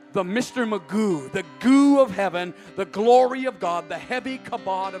 The Mr. Magoo, the goo of heaven, the glory of God, the heavy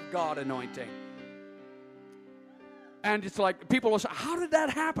kabod of God anointing. And it's like, people will say, how did that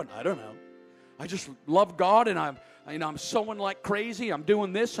happen? I don't know. I just love God, and I'm sowing like crazy. I'm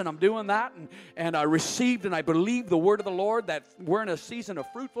doing this and I'm doing that, and I received and I believed the word of the Lord that we're in a season of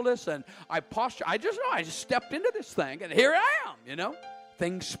fruitfulness, and I just stepped into this thing, and here I am,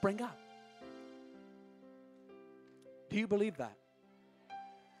 Things spring up. Do you believe that?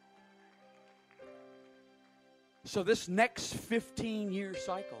 So this next 15-year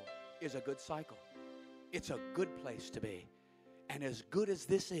cycle is a good cycle. It's a good place to be. And as good as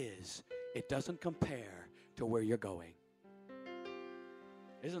this is, it doesn't compare to where you're going.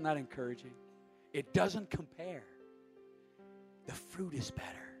 Isn't that encouraging? It doesn't compare. The fruit is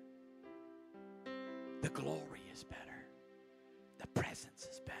better. The glory is better. The presence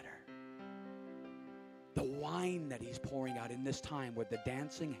is better. The wine that He's pouring out in this time where the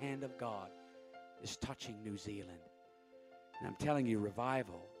dancing hand of God is touching New Zealand. And I'm telling you,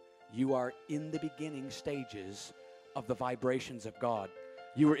 revival, you are in the beginning stages of the vibrations of God.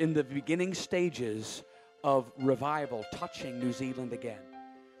 You are in the beginning stages of revival touching New Zealand again.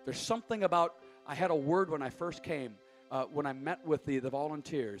 There's something about, I had a word when I first came, when I met with the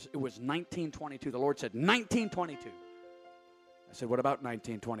volunteers. It was 1922. The Lord said, 1922. I said, what about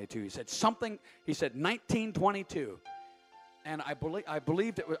 1922? He said, 1922. And I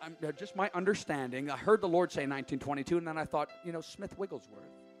believed it was just my understanding. I heard the Lord say 1922, and then I thought, Smith Wigglesworth.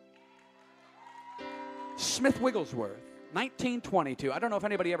 Smith Wigglesworth, 1922. I don't know if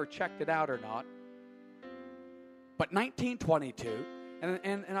anybody ever checked it out or not. But 1922,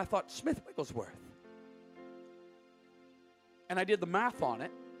 and I thought, Smith Wigglesworth. And I did the math on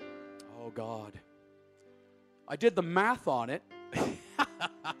it. Oh, God. I did the math on it.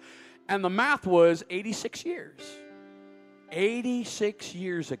 And the math was 86 years. 86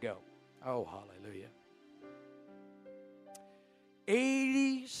 years ago. Oh, hallelujah.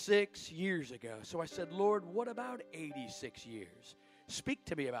 86 years ago. So I said, Lord, what about 86 years? Speak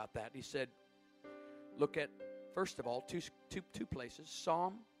to me about that. And he said, look at, first of all, two places.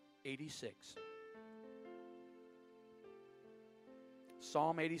 Psalm 86.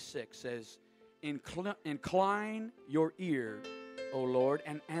 Psalm 86 says, Incline your ear, O Lord,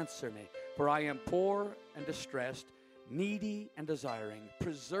 and answer me, for I am poor and distressed, needy and desiring.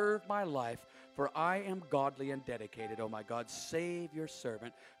 Preserve my life, for I am godly and dedicated. O my God, save your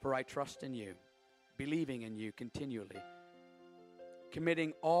servant, for I trust in you, believing in you continually,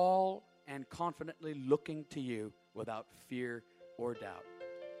 committing all and confidently looking to you without fear or doubt.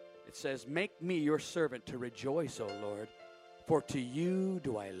 It says, make me your servant to rejoice, O Lord, for to you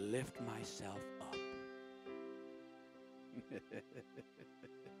do I lift myself up.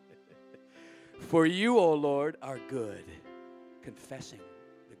 For you, O Lord, are good, confessing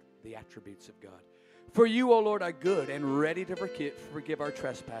the attributes of God. For you, O Lord, are good and ready to forgive our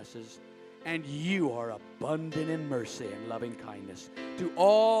trespasses, and you are abundant in mercy and loving kindness to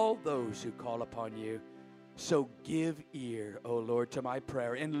all those who call upon you. So give ear, O Lord, to my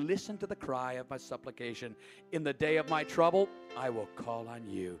prayer, and listen to the cry of my supplication. In the day of my trouble, I will call on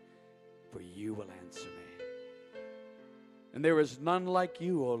you, for you will answer me. And there is none like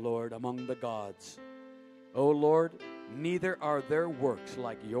you, O Lord, among the gods. O Lord, neither are there works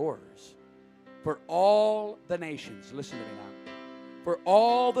like yours. For all the nations, listen to me now, for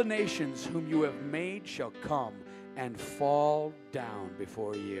all the nations whom you have made shall come and fall down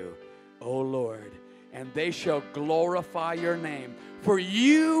before you, O Lord, and they shall glorify your name. For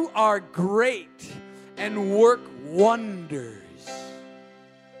you are great and work wonders.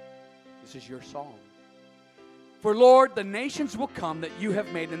 This is your song. For Lord, the nations will come that you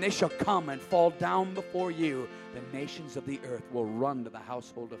have made, and they shall come and fall down before you. The nations of the earth will run to the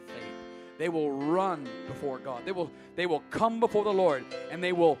household of faith. They will run before God. They will come before the Lord, and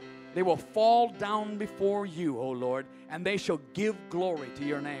they will fall down before you, O Lord, and they shall give glory to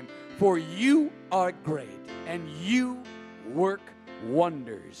your name. For you are great, and you work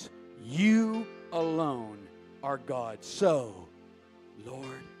wonders. You alone are God. So,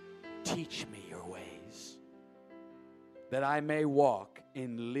 Lord, teach me your ways, that I may walk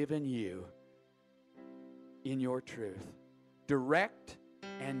and live in you, in your truth. Direct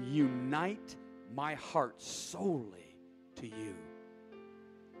and unite my heart solely to you.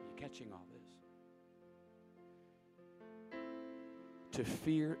 Are you catching all this? To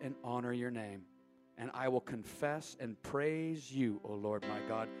fear and honor your name. And I will confess and praise you, O Lord my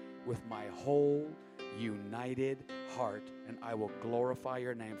God, with my whole united heart, and I will glorify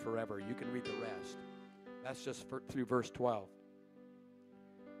your name forever. You can read the rest. That's just through verse 12.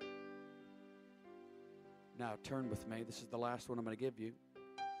 Now turn with me. This is the last one I'm going to give you.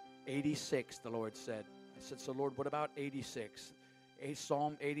 86, the Lord said. I said, so Lord, what about 86?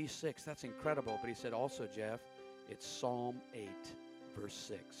 Psalm 86, that's incredible. But he said also, Jeff, it's Psalm 8, verse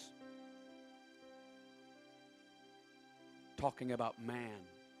 6. Talking about man.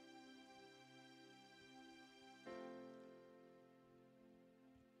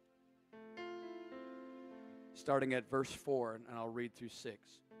 Starting at verse 4, and I'll read through 6.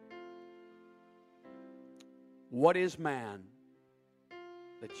 What is man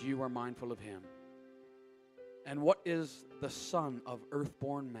that you are mindful of him? And what is the son of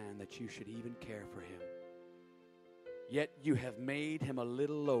earthborn man that you should even care for him? Yet you have made him a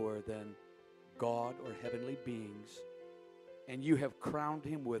little lower than God or heavenly beings, and you have crowned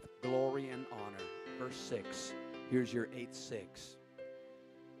him with glory and honor. Verse 6, here's your 8:6.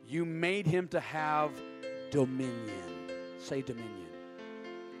 You made him to have dominion. Say dominion.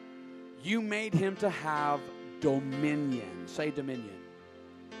 You made him to have dominion. Say dominion.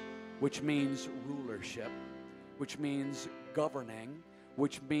 Which means rulership, which means governing,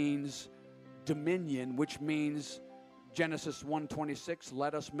 which means dominion, which means Genesis 1:26,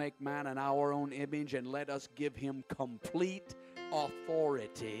 let us make man in our own image and let us give him complete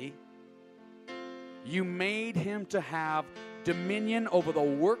authority. You made him to have dominion over the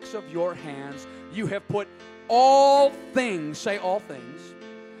works of your hands. You have put all things, say all things.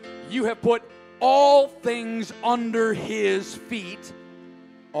 You have put all things under his feet.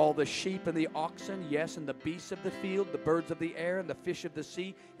 All the sheep and the oxen, yes, and the beasts of the field, the birds of the air, and the fish of the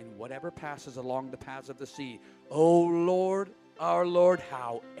sea, and whatever passes along the paths of the sea. O Lord, our Lord,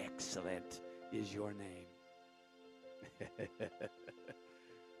 how excellent is your name.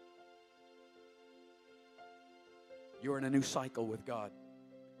 You're in a new cycle with God.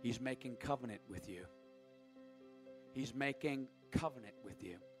 He's making covenant with you. He's making covenant with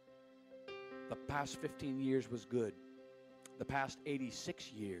you. The past 15 years was good. The past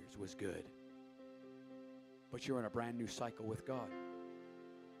 86 years was good. But you're in a brand new cycle with God.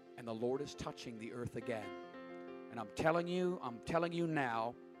 And the Lord is touching the earth again. And I'm telling you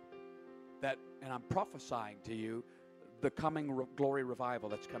now that, and I'm prophesying to you, the coming glory revival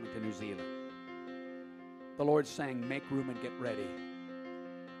that's coming to New Zealand. The Lord's saying, make room and get ready.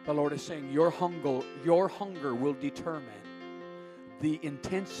 The Lord is saying, your hunger will determine the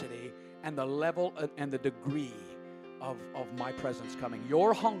intensity and the level and the degree of my presence coming.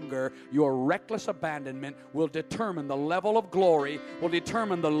 Your hunger, your reckless abandonment will determine the level of glory, will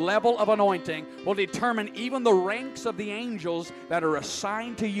determine the level of anointing, will determine even the ranks of the angels that are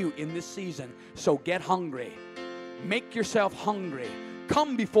assigned to you in this season. So get hungry. Make yourself hungry.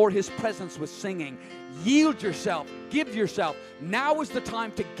 Come before his presence with singing. Yield yourself. Give yourself. Now is the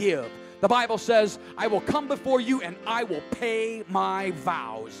time to give. The Bible says, I will come before you and I will pay my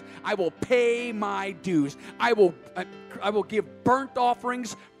vows. I will pay my dues. I will give burnt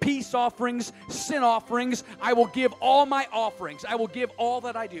offerings, peace offerings, sin offerings. I will give all my offerings. I will give all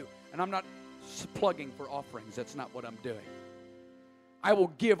that I do. And I'm not plugging for offerings. That's not what I'm doing. I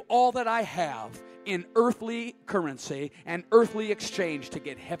will give all that I have in earthly currency and earthly exchange to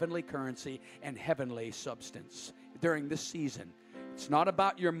get heavenly currency and heavenly substance during this season. It's not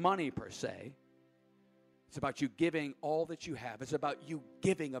about your money per se. It's about you giving all that you have. It's about you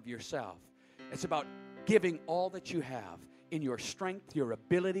giving of yourself. It's about giving all that you have in your strength, your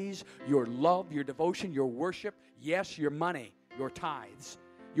abilities, your love, your devotion, your worship. Yes, your money, your tithes,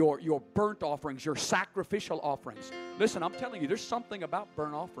 your burnt offerings, your sacrificial offerings. Listen, I'm telling you, there's something about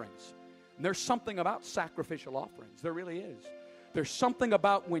burnt offerings. And there's something about sacrificial offerings. There really is. There's something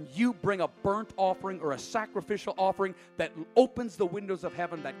about when you bring a burnt offering or a sacrificial offering that opens the windows of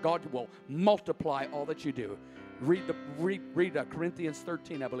heaven, that God will multiply all that you do. Read Corinthians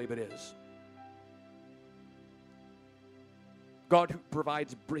 13, I believe it is. God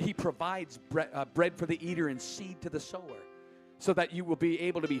provides bread for the eater and seed to the sower, so that you will be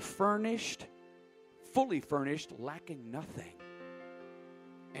able to be furnished, fully furnished, lacking nothing.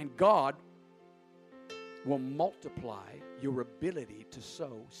 And God will multiply your ability to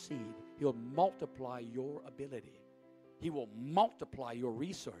sow seed. He'll multiply your ability. He will multiply your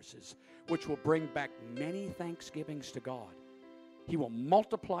resources, which will bring back many thanksgivings to God. He will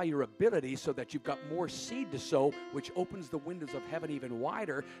multiply your ability so that you've got more seed to sow, which opens the windows of heaven even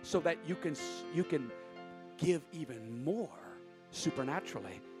wider, so that you can give even more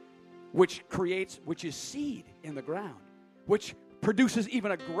supernaturally, which is seed in the ground, which produces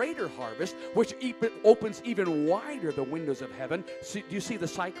even a greater harvest, which opens even wider the windows of heaven. Do you see the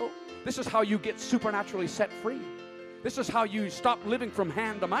cycle? This is how you get supernaturally set free. This is how you stop living from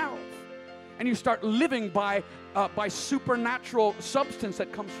hand to mouth, and you start living by supernatural substance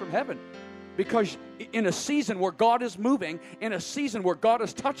that comes from heaven. Because in a season where God is moving, in a season where God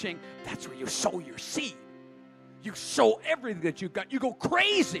is touching, that's where you sow your seed. You sow everything that you've got. You go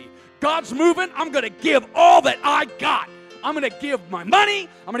crazy. God's moving. I'm going to give all that I got. I'm going to give my money.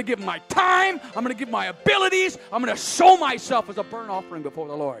 I'm going to give my time. I'm going to give my abilities. I'm going to sow myself as a burnt offering before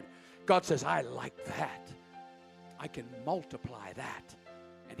the Lord. God says, I like that. I can multiply that.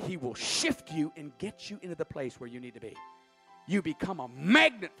 And he will shift you and get you into the place where you need to be. You become a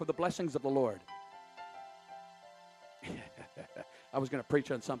magnet for the blessings of the Lord. I was going to preach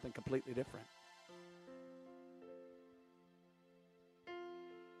on something completely different.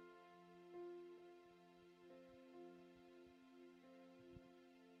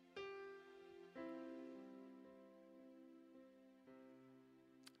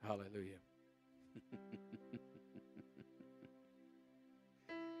 Hallelujah.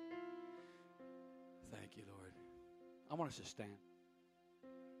 Thank you, Lord. I want us to stand.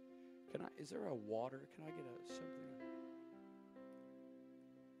 Is there a water? Can I get something?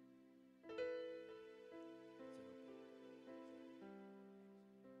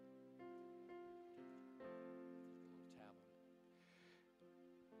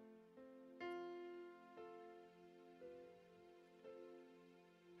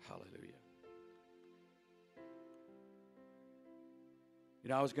 Hallelujah. You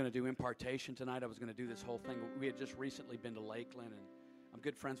know, I was going to do impartation tonight. I was going to do this whole thing. We had just recently been to Lakeland, and I'm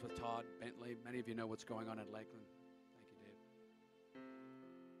good friends with Todd Bentley. Many of you know what's going on at Lakeland. Thank you,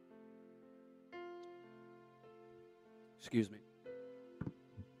 Dave. Excuse me.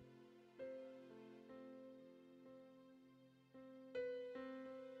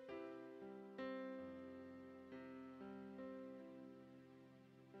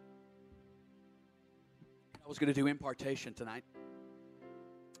 I was going to do impartation tonight.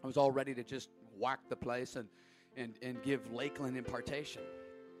 I was all ready to just whack the place and give Lakeland impartation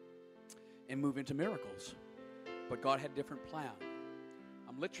and move into miracles. But God had a different plan.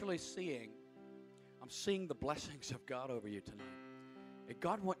 I'm literally seeing the blessings of God over you tonight. And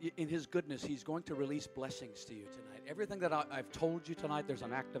God, in His goodness, He's going to release blessings to you tonight. Everything that I've told you tonight, there's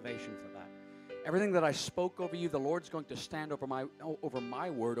an activation for that. Everything that I spoke over you, the Lord's going to stand over my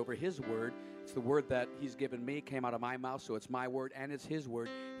word, over His word. It's the word that He's given me, came out of my mouth, so it's my word and it's His word.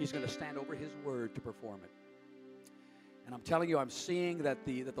 He's going to stand over His word to perform it. And I'm telling you, I'm seeing that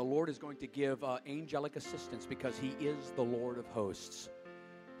the Lord is going to give angelic assistance because He is the Lord of hosts.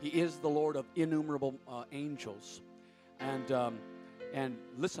 He is the Lord of innumerable angels. And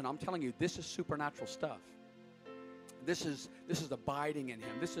listen, I'm telling you, this is supernatural stuff. This is abiding in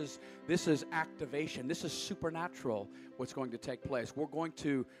Him. This is activation. This is supernatural. What's going to take place? We're going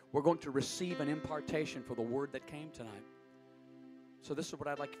to receive an impartation for the word that came tonight. So this is what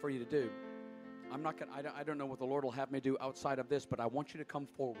I'd like for you to do. I don't know what the Lord will have me do outside of this, but I want you to come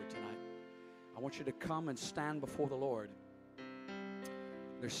forward tonight. I want you to come and stand before the Lord.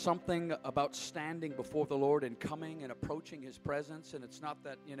 There's something about standing before the Lord and coming and approaching His presence. And it's not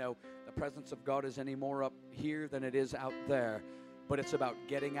that, the presence of God is any more up here than it is out there. But it's about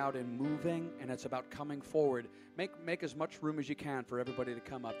getting out and moving, and it's about coming forward. Make as much room as you can for everybody to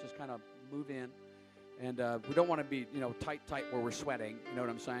come up. Just kind of move in. And we don't want to be, tight where we're sweating. You know what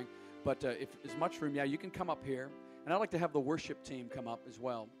I'm saying? But if as much room, you can come up here. And I'd like to have the worship team come up as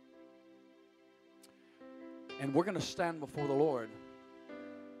well. And we're going to stand before the Lord.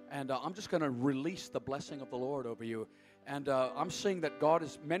 And I'm just going to release the blessing of the Lord over you. And I'm seeing that God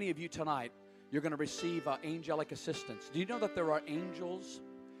is, many of you tonight, you're going to receive angelic assistance. Do you know that there are angels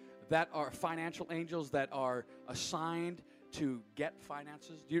that are financial angels that are assigned to get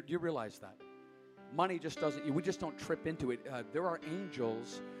finances? Do you realize that? Money just doesn't, we just don't trip into it. There are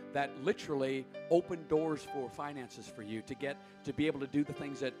angels that literally open doors for finances for you to be able to do the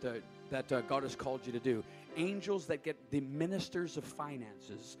things that God has called you to do. Angels that get the ministers of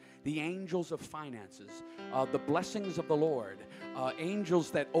finances, the angels of finances, the blessings of the Lord,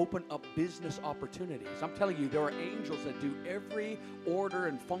 angels that open up business opportunities. I'm telling you, there are angels that do every order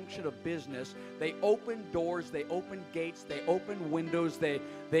and function of business. They open doors, they open gates, they open windows,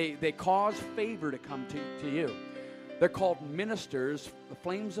 they cause favor to come to you. They're called ministers, the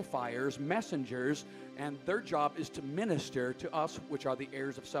flames of fires, messengers, and their job is to minister to us, which are the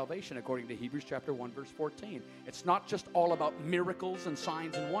heirs of salvation, according to Hebrews chapter 1, verse 14. It's not just all about miracles and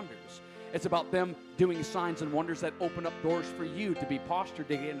signs and wonders. It's about them doing signs and wonders that open up doors for you to be postured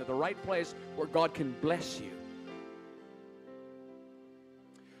to get into the right place where God can bless you.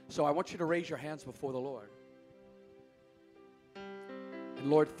 So I want you to raise your hands before the Lord.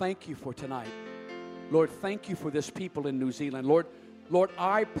 And Lord, thank you for tonight. Lord, thank you for this people in New Zealand. Lord,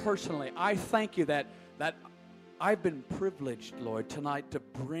 I thank you that I've been privileged, Lord, tonight to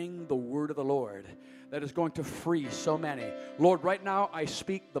bring the word of the Lord that is going to free so many. Lord, right now I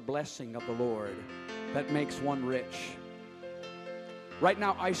speak the blessing of the Lord that makes one rich. Right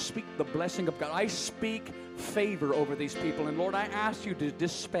now I speak the blessing of God. I speak favor over these people. And Lord, I ask you to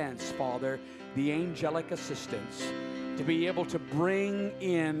dispense, Father, the angelic assistance to be able to bring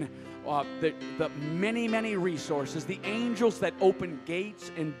in the many resources, the angels that open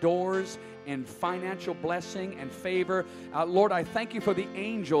gates and doors and financial blessing and favor. Lord, I thank you for the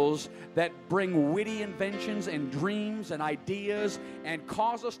angels that bring witty inventions and dreams and ideas and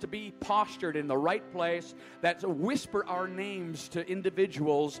cause us to be postured in the right place, that whisper our names to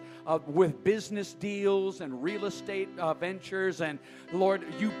individuals with business deals and real estate ventures. And Lord,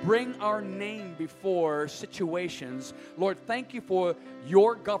 you bring our name before situations. Lord, thank you for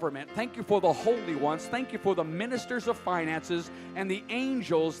your government. Thank you for the holy ones. Thank you for the ministers of finances and the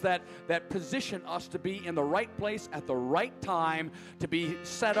angels that position us to be in the right place at the right time to be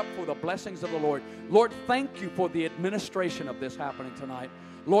set up for the blessings of the Lord. Lord, thank you for the administration of this happening tonight.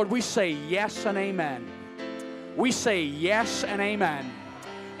 Lord, we say yes and amen. We say yes and amen.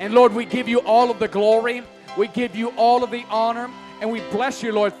 And Lord, we give you all of the glory. We give you all of the honor. And we bless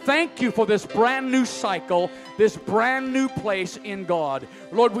you, Lord. Thank you for this brand new cycle, this brand new place in God.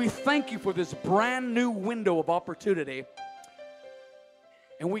 Lord, we thank you for this brand new window of opportunity.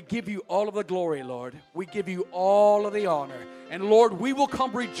 And we give you all of the glory, Lord. We give you all of the honor. And Lord, we will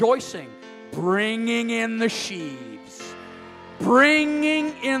come rejoicing, bringing in the sheaves.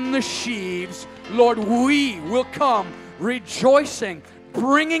 Bringing in the sheaves. Lord, we will come rejoicing,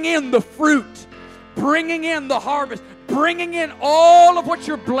 bringing in the fruit, bringing in the harvest, bringing in all of what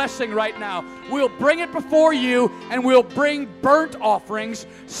you're blessing right now. We'll bring it before you, and we'll bring burnt offerings,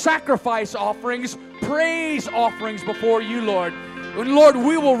 sacrifice offerings, praise offerings before you, Lord. And Lord,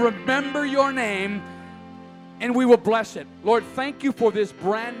 we will remember your name, and we will bless it. Lord, thank you for this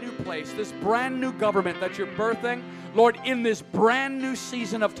brand new place, this brand new government that you're birthing, Lord, in this brand new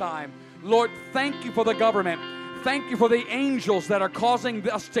season of time. Lord, thank you for the government. Thank you for the angels that are causing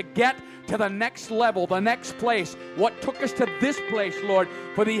us to get to the next level, the next place. What took us to this place, Lord,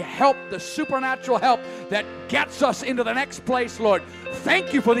 for the help, the supernatural help that gets us into the next place, Lord.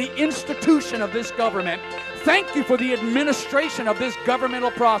 Thank you for the institution of this government. Thank you for the administration of this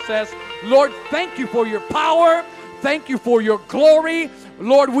governmental process. Lord, thank you for your power. Thank you for your glory.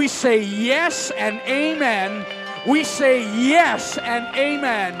 Lord, we say yes and amen. We say yes and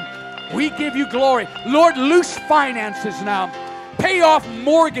amen. We give you glory. Lord, loose finances now. Pay off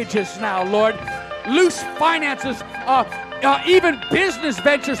mortgages now, Lord. Loose finances, even business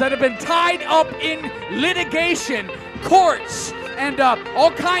ventures that have been tied up in litigation, courts, and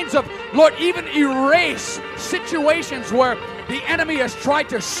all kinds of, Lord, even erase situations where the enemy has tried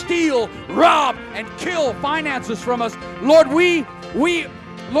to steal, rob, and kill finances from us. Lord,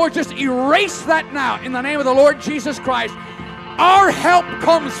 Lord, just erase that now in the name of the Lord Jesus Christ. Our help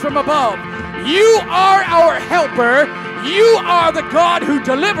comes from above. You are our helper. You are the God who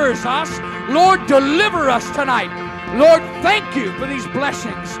delivers us. Lord, deliver us tonight. Lord, thank you for these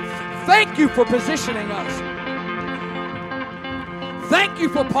blessings. Thank you for positioning us. Thank you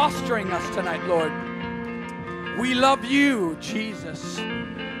for posturing us tonight, Lord. We love you, Jesus.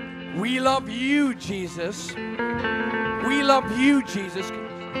 We love you, Jesus. We love you, Jesus.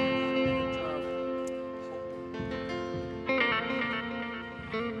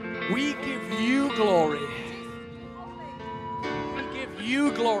 We give you glory. We give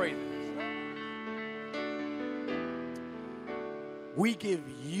you glory. We give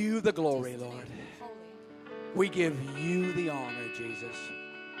you the glory, Lord. We give you the honor, Jesus.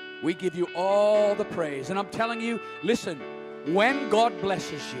 We give you all the praise. And I'm telling you, listen, when God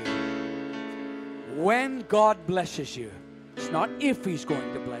blesses you, it's not if He's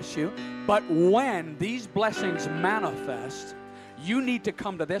going to bless you, but when these blessings manifest, you need to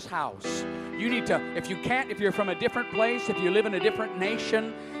come to this house. You need to, if you're from a different place, if you live in a different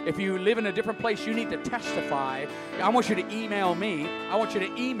nation, if you live in a different place, you need to testify. I want you to email me. I want you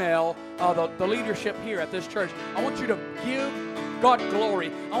to email the leadership here at this church. I want you to give God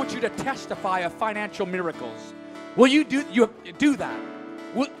glory. I want you to testify of financial miracles. Will you do that?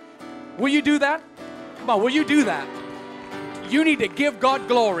 Will you do that? Come on, will you do that? You need to give God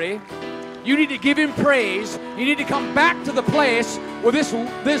glory. You need to give Him praise. You need to come back to the place where this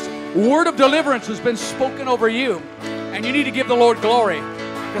word of deliverance has been spoken over you. And you need to give the Lord glory.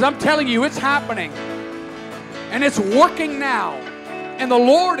 Because I'm telling you, it's happening. And it's working now. And the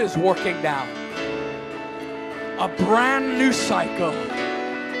Lord is working now. A brand new cycle.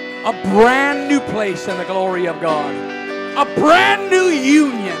 A brand new place in the glory of God. A brand new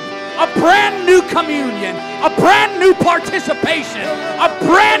union. A brand new communion, a brand new participation, a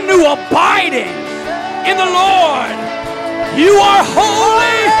brand new abiding in the Lord. You are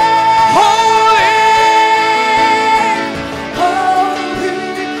holy, holy, holy,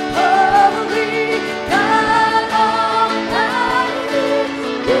 holy, God Almighty.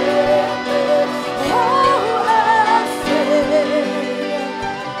 Oh, I say,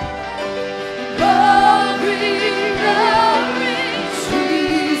 glory, glory.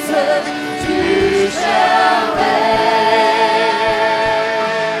 You shall reign.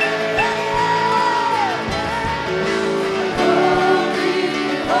 Holy,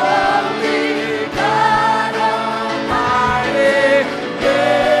 holy.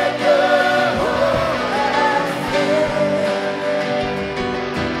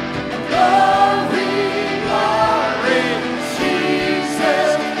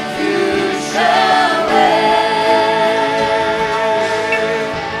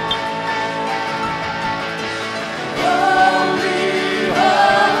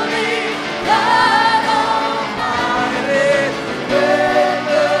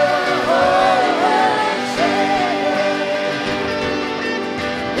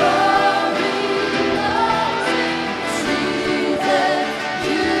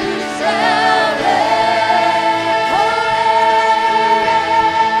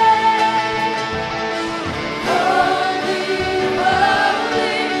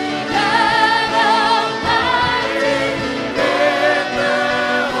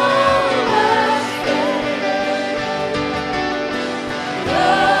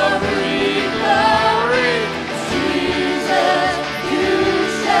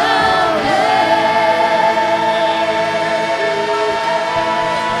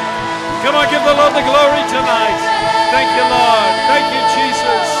 Come on, give the Lord the glory tonight. Thank you, Lord. Thank you,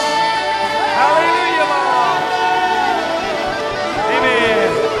 Jesus. Hallelujah, Lord. Amen.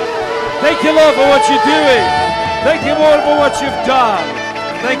 Thank you, Lord, for what you're doing. Thank you, Lord, for what you've done.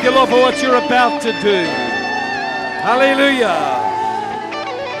 Thank you, Lord, for what you're about to do. Hallelujah.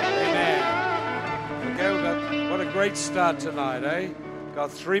 Amen. Okay, what a great start tonight, eh?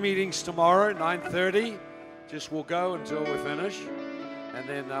 Got 3 meetings tomorrow, 9:30. Just we'll go until we finish. And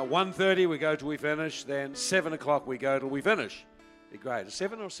then 1:30 we go till we finish. Then 7 o'clock we go till we finish. Be great.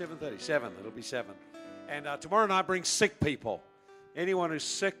 7 or 7:30? 7. It'll be 7. And tomorrow night bring sick people. Anyone who's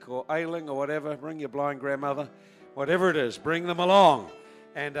sick or ailing or whatever, bring your blind grandmother. Whatever it is, bring them along.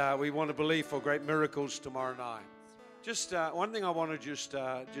 And we want to believe for great miracles tomorrow night. Just one thing I want to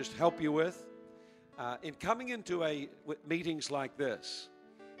just help you with. In coming into meetings like this,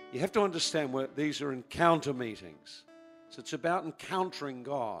 you have to understand these are encounter meetings. So it's about encountering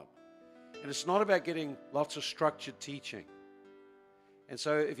God. And it's not about getting lots of structured teaching. And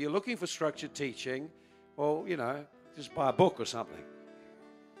so if you're looking for structured teaching, well, just buy a book or something.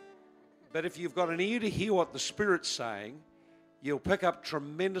 But if you've got an ear to hear what the Spirit's saying, you'll pick up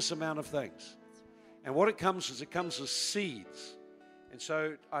tremendous amount of things. And what it comes as seeds. And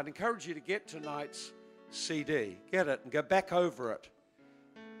so I'd encourage you to get tonight's CD. Get it and go back over it.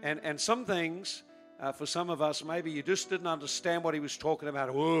 And some things, for some of us, maybe you just didn't understand what he was talking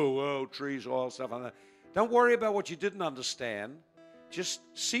about. Whoa, trees, oil, stuff like that. Don't worry about what you didn't understand. Just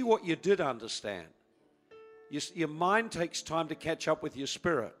see what you did understand. Your mind takes time to catch up with your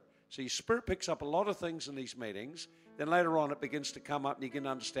spirit. So your spirit picks up a lot of things in these meetings. Then later on it begins to come up and you can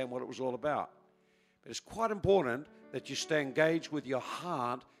understand what it was all about. But it's quite important that you stay engaged with your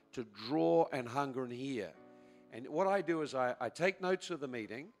heart to draw and hunger and hear. And what I do is I take notes of the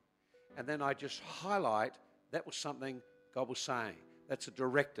meeting and then I just highlight that was something God was saying. That's a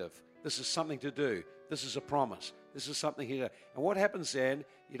directive. This is something to do. This is a promise. This is something here. And what happens then,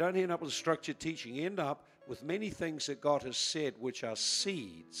 you don't end up with a structured teaching. You end up with many things that God has said which are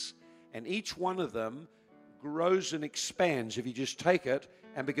seeds. And each one of them grows and expands if you just take it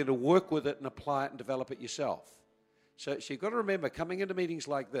and begin to work with it and apply it and develop it yourself. So you've got to remember, coming into meetings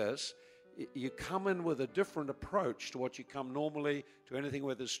like this, you come in with a different approach to what you come normally to anything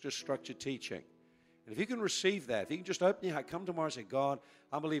where there's just structured teaching. And if you can receive that, if you can just open your heart, come tomorrow and say, God,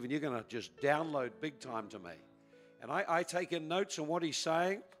 I'm believing you're going to just download big time to me. And I take in notes on what he's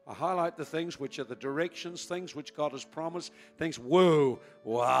saying. I highlight the things which are the directions, things which God has promised, things, whoa,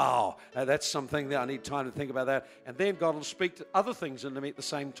 wow, that's something that I need time to think about that. And then God will speak to other things into me at the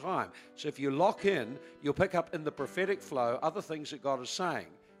same time. So if you lock in, you'll pick up in the prophetic flow other things that God is saying,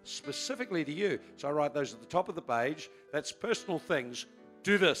 specifically to you. So I write those at the top of the page. That's personal things.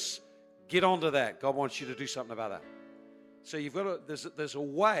 Do this. Get onto that. God wants you to do something about that. So you've got to, there's a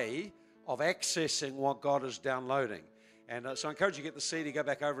way of accessing what God is downloading. And so I encourage you to get the CD, go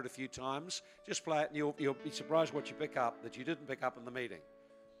back over it a few times. Just play it and you'll be surprised what you pick up that you didn't pick up in the meeting.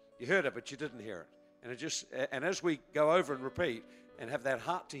 You heard it, but you didn't hear it. And as we go over and repeat and have that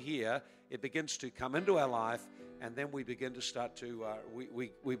heart to hear, it begins to come into our life, and then we begin to start to,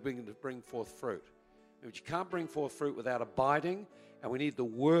 we begin to bring forth fruit. But you can't bring forth fruit without abiding, and we need the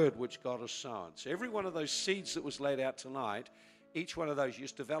word which God has sown. So every one of those seeds that was laid out tonight, each one of those you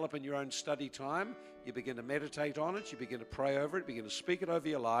just develop in your own study time. You begin to meditate on it. You begin to pray over it. Begin to speak it over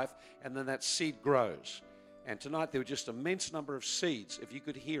your life. And then that seed grows. And tonight there were just an immense number of seeds, if you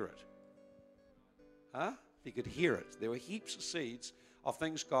could hear it. If you could hear it. There were heaps of seeds of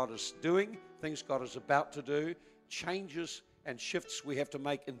things God is doing, things God is about to do, changes and shifts we have to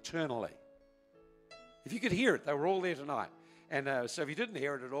make internally. If you could hear it, they were all there tonight. And so if you didn't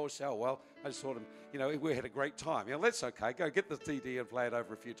hear it at all, say, oh, well, I just thought, we had a great time. That's okay. Go get the CD and play it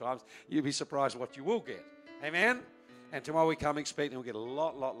over a few times. You'll be surprised what you will get. Amen? And tomorrow we come expecting we'll get a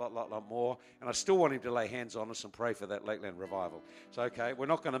lot more. And I still want him to lay hands on us and pray for that Lakeland revival. So, okay, we're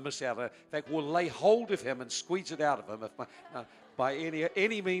not going to miss out. In fact, we'll lay hold of him and squeeze it out of him by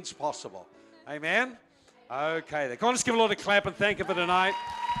any means possible. Amen? Okay, then. Come on, let's give a lot of clap and thank you for tonight.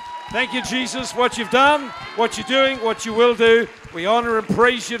 Thank you, Jesus, what you've done, what you're doing, what you will do. We honor and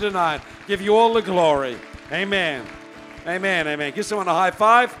praise you tonight. Give you all the glory. Amen. Amen. Amen. Give someone a high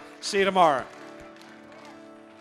five. See you tomorrow.